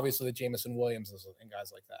below, obviously, the Jameson Williams and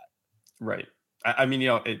guys like that. Right. I mean,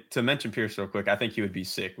 to mention Pierce real quick, I think he would be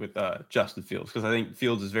sick with Justin Fields because I think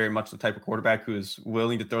Fields is very much the type of quarterback who is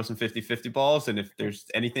willing to throw some 50-50 balls. And if there's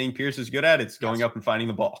anything Pierce is good at, it's going up and finding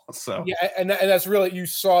the ball. So yeah, and that's really, you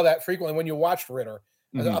saw that frequently when you watched Ritter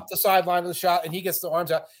up the sideline of the shot and he gets the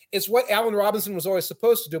arms out. It's what Allen Robinson was always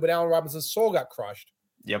supposed to do, but Allen Robinson's soul got crushed.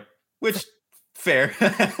 Yep. Which fair.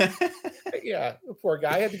 Yeah, the poor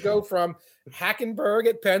guy had to go from Hackenberg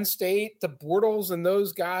at Penn State to Bortles and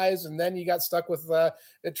those guys, and then you got stuck with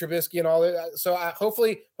Trubisky and all that. So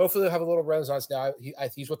hopefully they'll have a little renaissance now.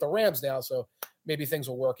 He's with the Rams now, so maybe things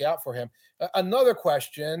will work out for him. Another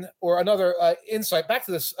question or another insight back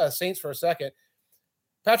to the Saints for a second.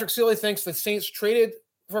 Patrick Seeley thinks the Saints traded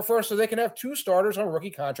for first so they can have two starters on rookie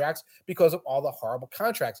contracts because of all the horrible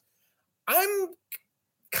contracts. I'm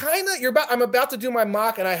about to do my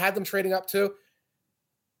mock, and I had them trading up too.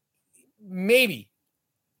 Maybe.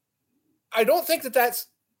 I don't think that that's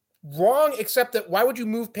wrong, except that why would you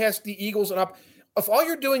move past the Eagles and up? If all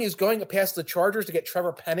you're doing is going past the Chargers to get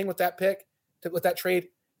Trevor Penning with that pick, with that trade,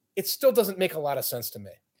 it still doesn't make a lot of sense to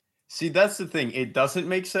me. See, that's the thing. It doesn't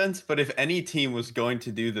make sense, but if any team was going to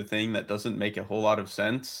do the thing that doesn't make a whole lot of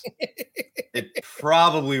sense, it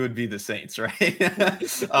probably would be the Saints, right?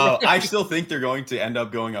 I still think they're going to end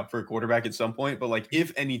up going up for a quarterback at some point, but like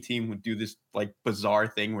if any team would do this like bizarre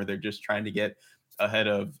thing where they're just trying to get ahead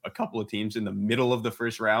of a couple of teams in the middle of the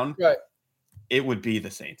first round, right, it would be the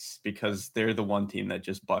Saints because they're the one team that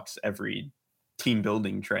just bucks every team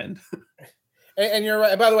building trend. And you're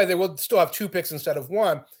right. And by the way, they will still have two picks instead of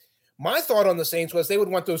one. My thought on the Saints was they would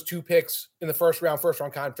want those two picks in the first round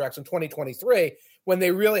contracts in 2023 when they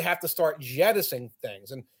really have to start jettisoning things.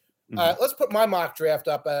 And let's put my mock draft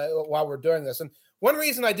up while we're doing this. And one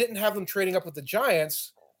reason I didn't have them trading up with the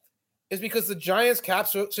Giants is because the Giants cap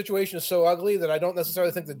situation is so ugly that I don't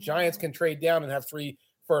necessarily think the Giants can trade down and have 3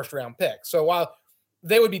 first-round picks. So while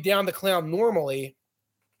they would be down to clown normally,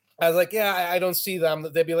 I was like, yeah, I don't see them.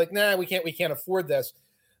 They'd be like, nah, we can't afford this.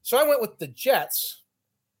 So I went with the Jets.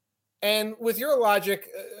 And with your logic,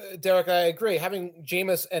 Derek, I agree. Having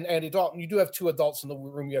Jameis and Andy Dalton, you do have 2 adults in the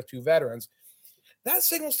room. You have 2 veterans. That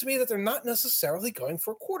signals to me that they're not necessarily going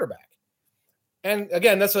for a quarterback. And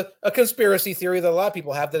again, that's a conspiracy theory that a lot of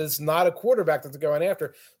people have, that it's not a quarterback that they're going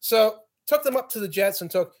after. So took them up to the Jets and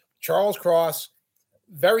took Charles Cross,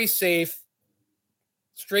 very safe,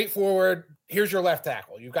 straightforward. Here's your left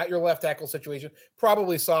tackle. You've got your left tackle situation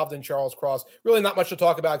probably solved in Charles Cross. Really not much to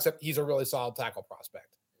talk about, except he's a really solid tackle prospect.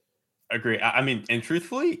 Agree. I mean, and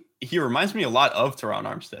truthfully, he reminds me a lot of Teron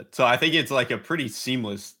Armstead. So I think it's like a pretty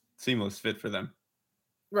seamless fit for them.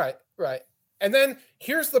 Right. And then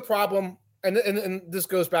here's the problem, and this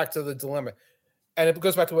goes back to the dilemma, and it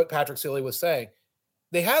goes back to what Patrick Seeley was saying.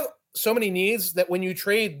 They have so many needs that when you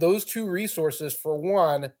trade those 2 resources for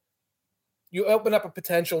one, you open up a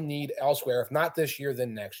potential need elsewhere. If not this year,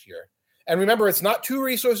 then next year. And remember, it's not 2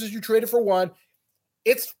 resources you traded for one.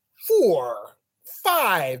 It's 4,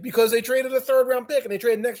 5, because they traded a 3rd-round pick and they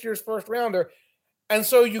traded next year's first rounder. And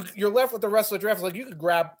so you're left with the rest of the draft. Like you could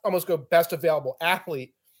almost go best available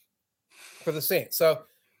athlete for the Saints. So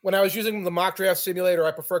when I was using the mock draft simulator,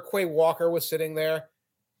 I prefer Quay Walker was sitting there.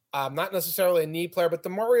 Not necessarily a need player, but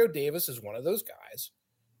Demario Davis is one of those guys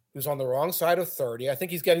who's on the wrong side of 30. I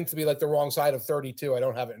think he's getting to be like the wrong side of 32. I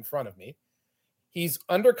don't have it in front of me. He's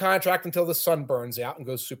under contract until the sun burns out and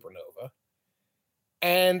goes supernova.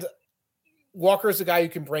 And Walker is the guy you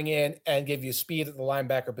can bring in and give you speed at the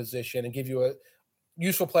linebacker position and give you a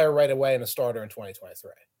useful player right away and a starter in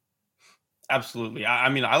 2023. Absolutely. I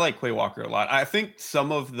mean, I like Quay Walker a lot. I think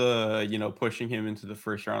some of the, pushing him into the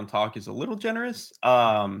first round talk is a little generous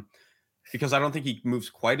because I don't think he moves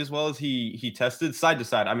quite as well as he tested side to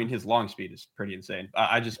side. I mean, his long speed is pretty insane.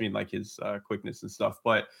 I just mean like his quickness and stuff.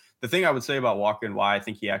 But the thing I would say about Walker and why I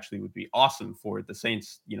think he actually would be awesome for the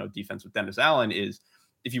Saints, defense with Dennis Allen is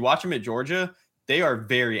if you watch him at Georgia, they are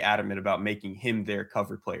very adamant about making him their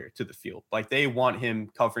cover player to the field. Like they want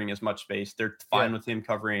him covering as much space. They're fine with him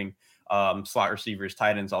covering slot receivers,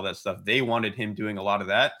 tight ends, all that stuff. They wanted him doing a lot of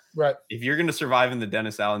that. Right. If you're going to survive in the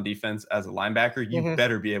Dennis Allen defense as a linebacker, you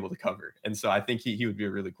better be able to cover. And so I think he would be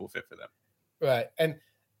a really cool fit for them. Right. And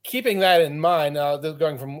keeping that in mind,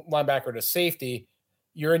 going from linebacker to safety,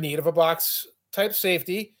 you're in need of a box type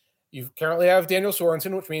safety. You currently have Daniel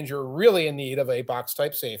Sorensen, which means you're really in need of a box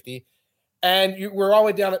type safety. And we're all the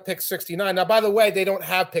way down at pick 69. Now, by the way, they don't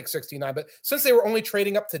have pick 69, but since they were only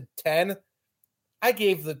trading up to 10, I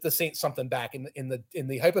gave the Saints something back in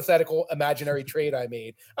the hypothetical imaginary trade I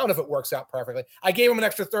made. I don't know if it works out perfectly. I gave him an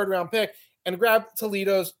extra 3rd-round pick and grabbed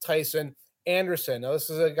Toledo's Tyson Anderson. Now, this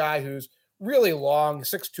is a guy who's really long,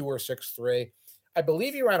 6'2 or 6'3. I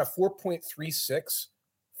believe he ran a 4.36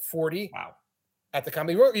 40 at the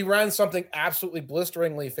combine. He ran something absolutely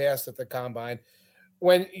blisteringly fast at the combine.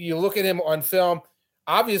 When you look at him on film,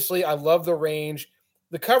 obviously, I love the range.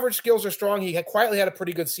 The coverage skills are strong. He quietly had a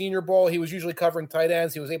pretty good Senior Bowl. He was usually covering tight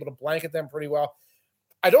ends. He was able to blanket them pretty well.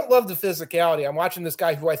 I don't love the physicality. I'm watching this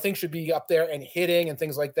guy who I think should be up there and hitting and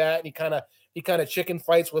things like that. And he kind of chicken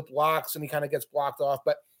fights with blocks and he kind of gets blocked off.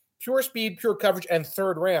 But pure speed, pure coverage, and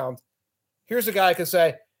 3rd round. Here's a guy I could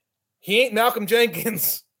say, he ain't Malcolm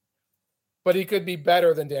Jenkins, but he could be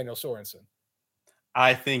better than Daniel Sorensen.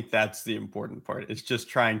 I think that's the important part. It's just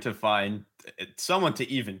trying to find someone to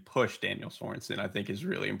even push Daniel Sorensen, I think is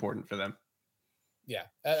really important for them. Yeah.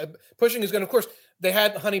 Pushing is going to, of course, they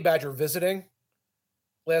had Honey Badger visiting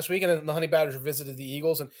last week, and then the Honey Badgers visited the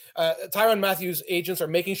Eagles. And Tyrann Mathieu agents are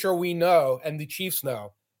making sure we know, and the Chiefs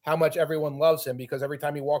know, how much everyone loves him, because every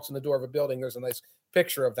time he walks in the door of a building, there's a nice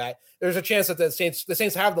picture of that. There's a chance that the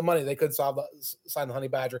Saints have the money. They could sign the Honey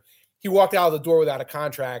Badger. He walked out of the door without a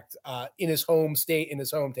contract in his home state, in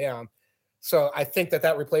his hometown. So I think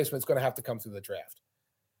that replacement is going to have to come through the draft.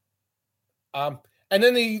 And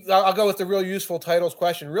then I'll go with the real useful titles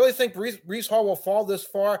question. Really think Breece Hall will fall this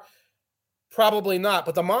far? Probably not.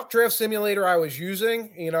 But the mock draft simulator I was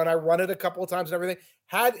using, and I run it a couple of times and everything,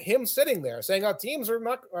 had him sitting there saying, teams are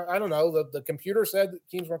not, I don't know, the computer said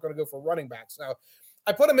teams weren't going to go for running backs. Now,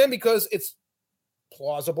 I put him in because it's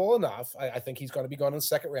plausible enough. I think he's going to be going in the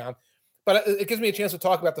 2nd round. But it gives me a chance to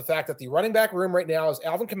talk about the fact that the running back room right now is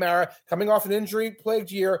Alvin Kamara coming off an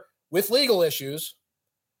injury-plagued year with legal issues,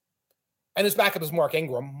 and his backup is Mark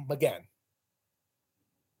Ingram again.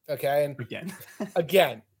 Okay, and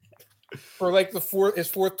again for like his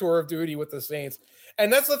 4th tour of duty with the Saints.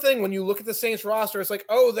 And that's the thing, when you look at the Saints roster, it's like,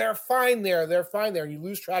 oh, they're fine there. And you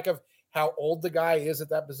lose track of how old the guy is at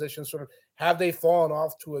that position. Sort of, have they fallen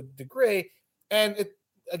off to a degree? And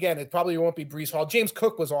it probably won't be Breece Hall. James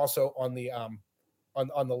Cook was also on the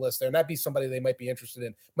on the list there, and that'd be somebody they might be interested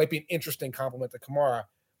in. Might be an interesting compliment to Kamara.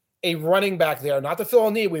 A running back there, not to fill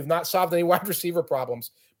a need. We've not solved any wide receiver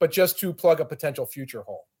problems, but just to plug a potential future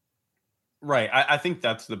hole. Right. I think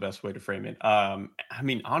that's the best way to frame it. I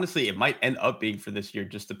mean, honestly, it might end up being for this year,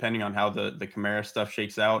 just depending on how the Kamara stuff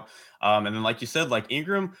shakes out. And then, like you said, like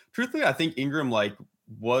Ingram, truthfully, I think Ingram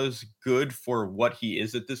was good for what he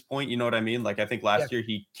is at this point. You know what I mean? Like, I think last year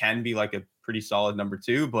he can be like a pretty solid number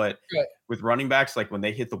 2, but with running backs, like when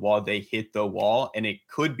they hit the wall, they hit the wall. And it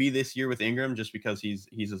could be this year with Ingram just because he's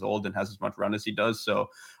as old and has as much run as he does. So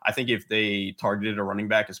I think if they targeted a running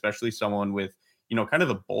back, especially someone with, kind of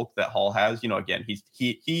the bulk that Hall has, again,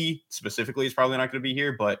 he specifically is probably not going to be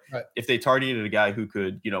here, but if they targeted a guy who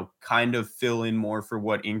could, kind of fill in more for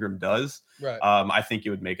what Ingram does, I think it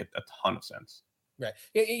would make a ton of sense. Right.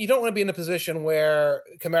 You don't want to be in a position where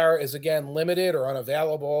Kamara is, again, limited or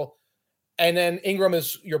unavailable and then Ingram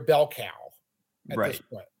is your bell cow at Right. this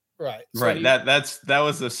point. Right. So right. That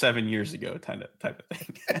was a 7 years ago type of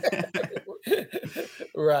thing.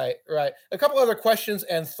 Right. A couple other questions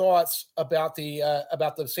and thoughts about the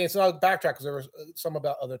Saints, and I'll backtrack because there was some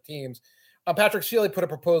about other teams. Patrick Sealy put a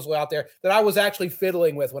proposal out there that I was actually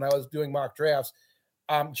fiddling with when I was doing mock drafts.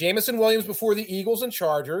 Jameson Williams before the Eagles and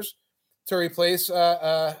Chargers to replace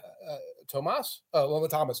Thomas,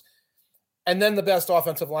 and then the best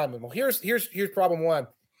offensive lineman. Well, here's problem one: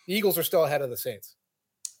 the Eagles are still ahead of the Saints.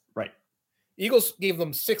 Right. Eagles gave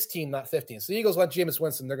them 16, not 15. So the Eagles want Jameis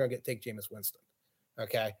Winston. They're going to take Jameis Winston.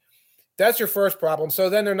 Okay. That's your first problem. So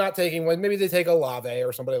then they're not taking one. Maybe they take Olave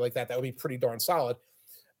or somebody like that. That would be pretty darn solid.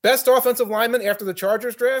 Best offensive lineman after the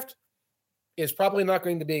Chargers draft is probably not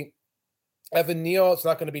going to be Evan Neal. It's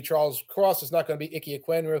not going to be Charles Cross. It's not going to be Ike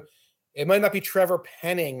Ekwonu. It might not be Trevor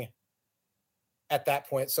Penning at that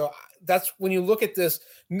point. So that's when you look at this,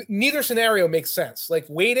 neither scenario makes sense. Like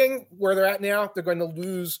waiting where they're at now, they're going to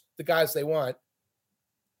lose the guys they want.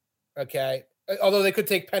 Okay. Although they could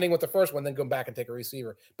take Penning with the first one, then go back and take a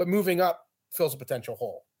receiver. But moving up fills a potential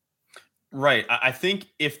hole. Right. I think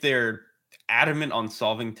if they're adamant on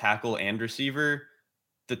solving tackle and receiver,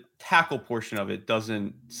 the tackle portion of it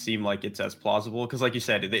doesn't seem like it's as plausible. Because like you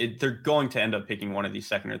said, they're going to end up picking one of these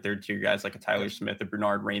second or third tier guys like a Tyler Smith, a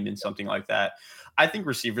Bernard Raymond, something like that. I think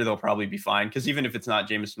receiver, they'll probably be fine. Because even if it's not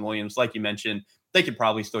Jameson Williams, like you mentioned, they could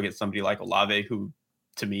probably still get somebody like Olave, who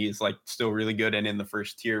to me is like still really good and in the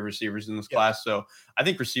first tier receivers in this class. So I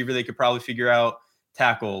think receiver, they could probably figure out.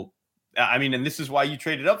 Tackle, I mean, and this is why you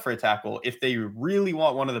traded up for a tackle. If they really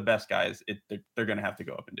want one of the best guys, they're going to have to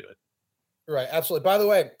go up and do it. Right, absolutely. By the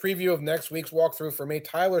way, preview of next week's walkthrough for me,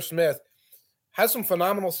 Tyler Smith has some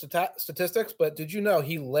phenomenal statistics, but did you know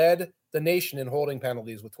he led the nation in holding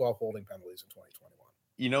penalties with 12 holding penalties in 2021?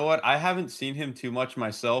 You know what? I haven't seen him too much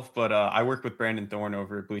myself, but I work with Brandon Thorne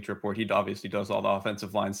over at Bleacher Report. He obviously does all the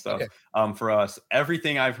offensive line stuff for us.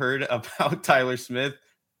 Everything I've heard about Tyler Smith,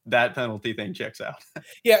 that penalty thing checks out.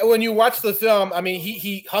 Yeah, when you watch the film, I mean,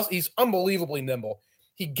 he's unbelievably nimble.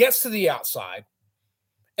 He gets to the outside,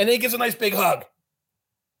 and then he gives a nice big hug.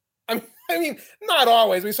 I mean, not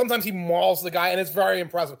always. I mean, sometimes he mauls the guy, and it's very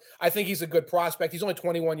impressive. I think he's a good prospect. He's only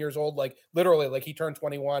 21 years old, like literally, like he turned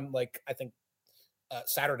 21, like I think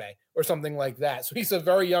Saturday or something like that. So he's a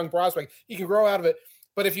very young prospect. He can grow out of it.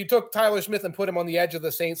 But if you took Tyler Smith and put him on the edge of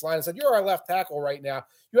the Saints line and said, "You're our left tackle right now,"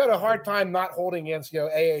 you had a hard time not holding against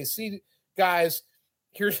AAC guys.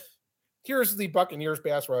 Here's the Buccaneers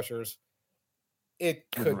pass rushers. It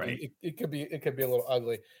could be it could be a little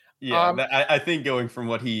ugly. Yeah, I think going from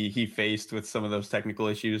what he faced with some of those technical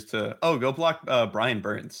issues to go block Brian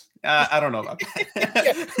Burns. I don't know about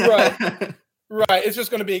that. Right. It's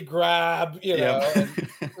just going to be grab,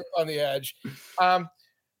 on the edge.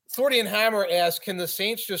 Thordian Hammer asks, can the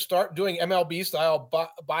Saints just start doing MLB style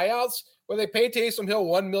buyouts where they pay Taysom Hill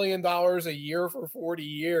 $1 million a year for 40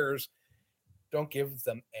 years? Don't give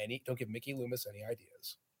Mickey Loomis any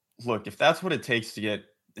ideas. Look, if that's what it takes to get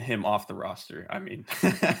him off the roster, I mean,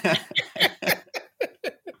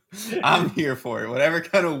 I'm here for it. Whatever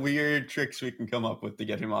kind of weird tricks we can come up with to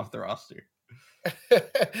get him off the roster.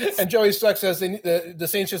 And Joey Stuck says the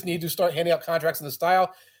Saints just need to start handing out contracts in the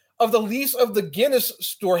style of the lease of the Guinness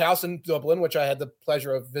storehouse in Dublin, which I had the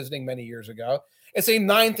pleasure of visiting many years ago. It's a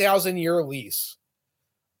 9,000-year lease.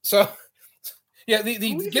 So, yeah, the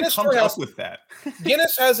Guinness storehouse with that.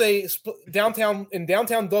 Guinness has a downtown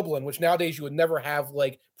Dublin, which nowadays you would never have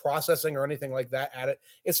like processing or anything like that at it.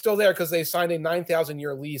 It's still there because they signed a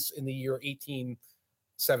 9,000-year lease in the year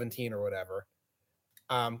 1817 or whatever.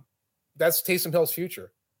 That's Taysom Hill's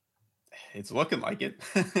future. It's looking like it.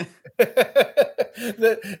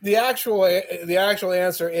 the actual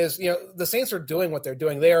answer is, the Saints are doing what they're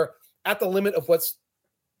doing. They are at the limit of what's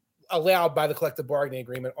allowed by the collective bargaining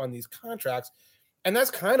agreement on these contracts. And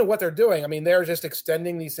that's kind of what they're doing. I mean, they're just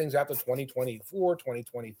extending these things out to 2024,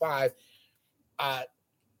 2025.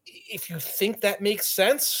 If you think that makes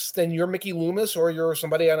sense, then you're Mickey Loomis or you're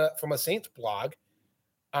somebody from a Saints blog.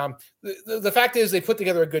 The fact is they put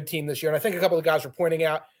together a good team this year. And I think a couple of guys were pointing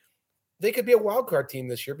out they could be a wild card team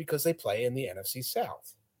this year because they play in the NFC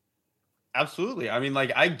South. Absolutely. I mean,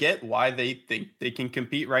 like, I get why they think they can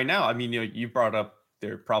compete right now. I mean, you brought up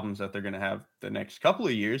their problems that they're going to have the next couple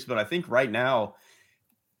of years, but I think right now,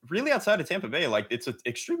 really outside of Tampa Bay, like, it's an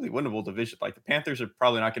extremely winnable division. Like, the Panthers are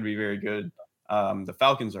probably not going to be very good. The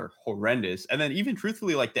Falcons are horrendous. And then even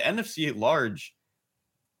truthfully, like, the NFC at large,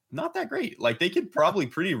 not that great. Like, they could probably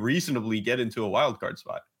pretty reasonably get into a wild card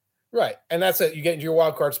spot. Right. And that's it. You get into your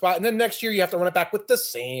wild card spot. And then next year you have to run it back with the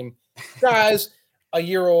same guys. a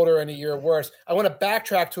year older and a year worse. I want to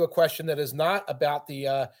backtrack to a question that is not about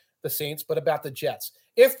the Saints, but about the Jets.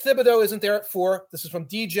 If Thibodeau isn't there at 4, this is from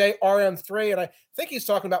DJ RM3, and I think he's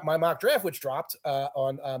talking about my mock draft, which dropped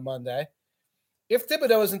on Monday. If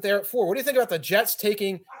Thibodeau isn't there at 4, what do you think about the Jets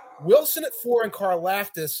taking Wilson at 4 and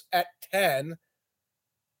Karlaftis at 10?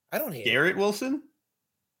 I don't hate Garrett Wilson?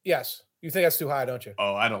 Yes. You think that's too high, don't you?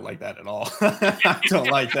 Oh, I don't like that at all. I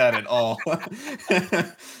don't like that at all.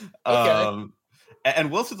 Okay.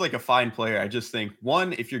 And Wilson's like a fine player. I just think,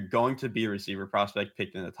 one, if you're going to be a receiver prospect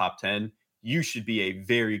picked in the top 10, you should be a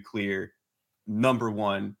very clear number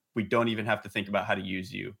one. We don't even have to think about how to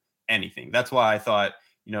use you, anything. That's why I thought,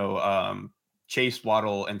 Chase,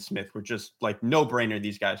 Waddle, and Smith were just like no-brainer.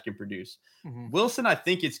 These guys can produce. Mm-hmm. Wilson, I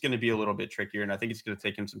think it's going to be a little bit trickier, and I think it's going to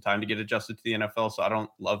take him some time to get adjusted to the NFL, so I don't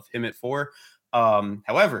love him at 4.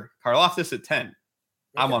 However, Karlaftis at 10, okay.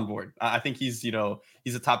 I'm on board. I think he's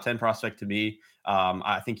a top 10 prospect to me.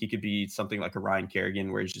 I think he could be something like a Ryan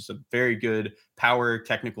Kerrigan, where he's just a very good power,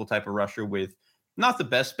 technical type of rusher with not the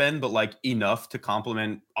best bend, but like enough to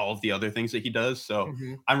complement all of the other things that he does. So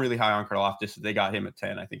I'm really high on Karlaftis. If they got him at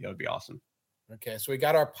 10, I think that would be awesome. Okay, so we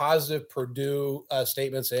got our positive Purdue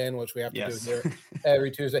statements in, which we have to do here every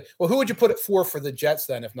Tuesday. Well, who would you put at 4 for the Jets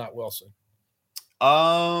then, if not Wilson?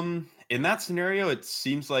 In that scenario, it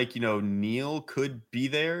seems like, Neal could be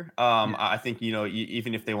there. I think,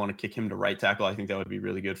 even if they want to kick him to right tackle, I think that would be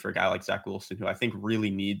really good for a guy like Zach Wilson, who I think really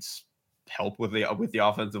needs help with the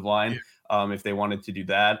offensive line. If they wanted to do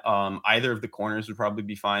that, either of the corners would probably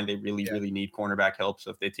be fine. They really need cornerback help. So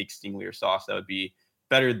if they take Stingley or Sauce, that would be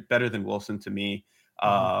better than Wilson to me.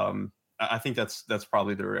 I think that's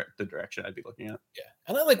probably the direction I'd be looking at. Yeah,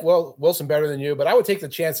 and I like Wilson better than you, but I would take the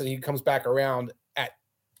chance that he comes back around at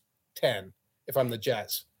 10 if I'm the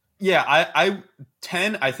Jets. Yeah, I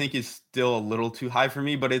 10 I think is still a little too high for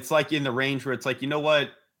me, but it's like in the range where it's like, you know what,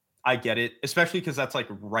 I get it, especially because that's like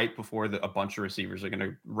right before a bunch of receivers are going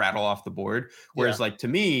to rattle off the board. Whereas like to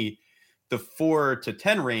me, the 4 to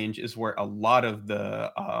 10 range is where a lot of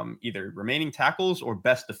the either remaining tackles or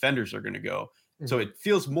best defenders are going to go. Mm-hmm. So it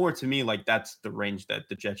feels more to me like that's the range that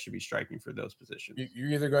the Jets should be striking for those positions.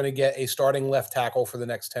 You're either going to get a starting left tackle for the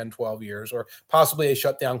next 10, 12 years, or possibly a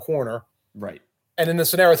shutdown corner. Right. And in the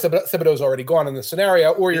scenario, Thibodeau's already gone in the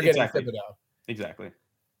scenario, or you're getting Thibodeau. Exactly.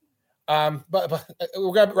 But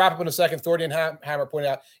we're going to wrap up in a second. Thornton Hammer pointed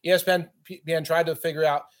out, ESPN tried to figure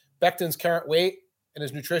out Becton's current weight, and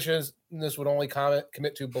his nutritionist would only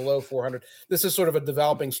commit to below 400. This is sort of a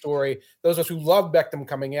developing story. Those of us who love Becton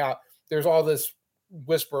coming out, there's all this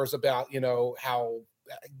whispers about, how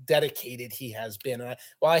dedicated he has been. And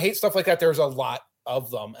I hate stuff like that. There's a lot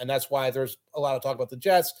of them. And that's why there's a lot of talk about the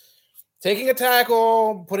Jets taking a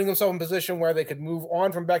tackle, putting themselves in a position where they could move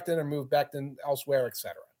on from Becton or move Becton elsewhere, et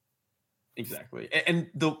cetera. Exactly. And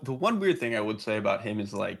the one weird thing I would say about him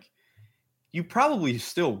is like, you probably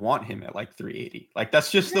still want him at like 380. Like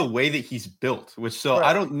that's just the way that he's built,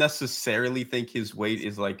 I don't necessarily think his weight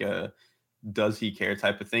is like a does he care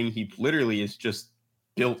type of thing. He literally is just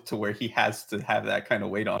built to where he has to have that kind of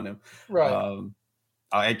weight on him. Right.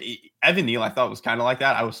 Evan Neal, I thought was kind of like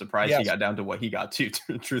that. I was surprised he got down to what he got to,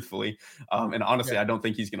 truthfully. And honestly, I don't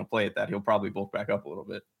think he's going to play at that. He'll probably bulk back up a little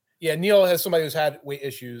bit. Yeah, Neal has somebody who's had weight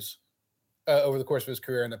issues over the course of his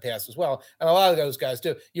career in the past as well. And a lot of those guys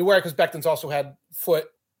do. You wear it because Becton's also had foot.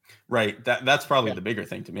 Right. That's probably the bigger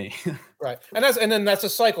thing to me. Right. And then that's a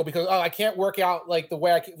cycle because I can't work out like the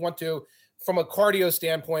way I want to from a cardio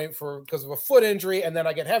standpoint because of a foot injury. And then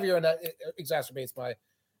I get heavier and that exacerbates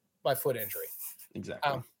my foot injury.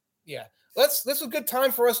 Exactly. This is a good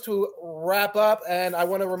time for us to wrap up. And I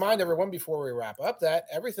want to remind everyone before we wrap up that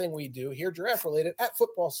everything we do here draft related at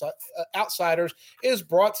Football Outsiders is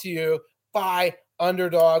brought to you by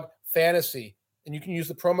Underdog Fantasy. And you can use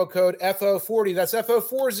the promo code FO40, that's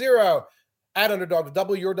FO40, at Underdog to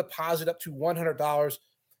double your deposit up to $100.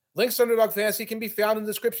 Links to Underdog Fantasy can be found in the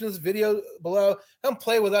description of this video below. Come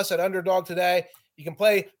play with us at Underdog today. You can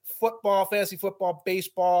play football, fantasy football,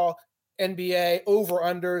 baseball, NBA,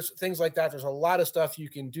 over-unders, things like that. There's a lot of stuff you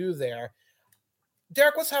can do there.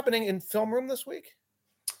 Derek, what's happening in Film Room this week?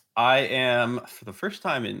 I am, for the first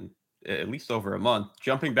time in at least over a month,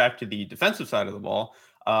 jumping back to the defensive side of the ball.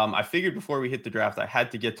 I figured before we hit the draft, I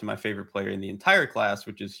had to get to my favorite player in the entire class,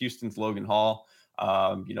 which is Houston's Logan Hall.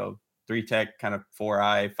 3-tech, kind of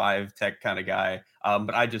 4-eye, 5-tech kind of guy.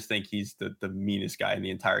 But I just think he's the meanest guy in the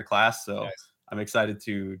entire class. So nice. I'm excited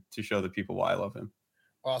to show the people why I love him.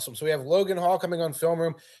 Awesome. So we have Logan Hall coming on Film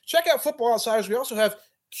Room. Check out Football Outsiders. We also have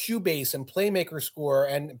Cubase and Playmaker Score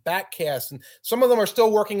and Backcast. And some of them are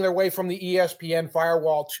still working their way from the ESPN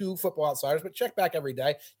firewall to Football Outsiders, but check back every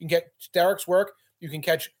day. You can get Derek's work You can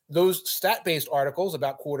catch those stat-based articles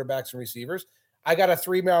about quarterbacks and receivers. I got a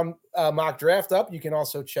 3-round mock draft up. You can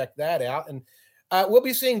also check that out. And we'll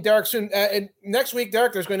be seeing Derek soon. And next week,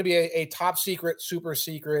 Derek, there's going to be a top secret, super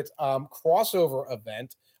secret crossover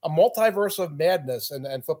event, a multiverse of madness,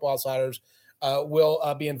 and Football Outsiders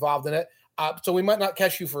will be involved in it. So we might not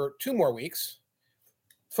catch you for 2 more weeks.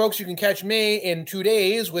 Folks, you can catch me in 2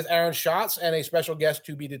 days with Aaron Schatz and a special guest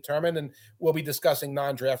to be determined, and we'll be discussing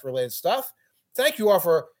non-draft related stuff. Thank you all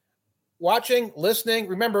for watching, listening.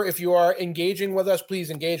 Remember, if you are engaging with us,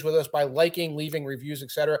 please engage with us by liking, leaving reviews,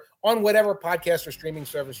 etc., on whatever podcast or streaming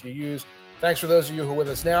service you use. Thanks for those of you who are with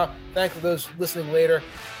us now. Thanks for those listening later.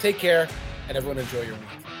 Take care, and everyone enjoy your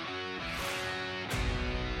week.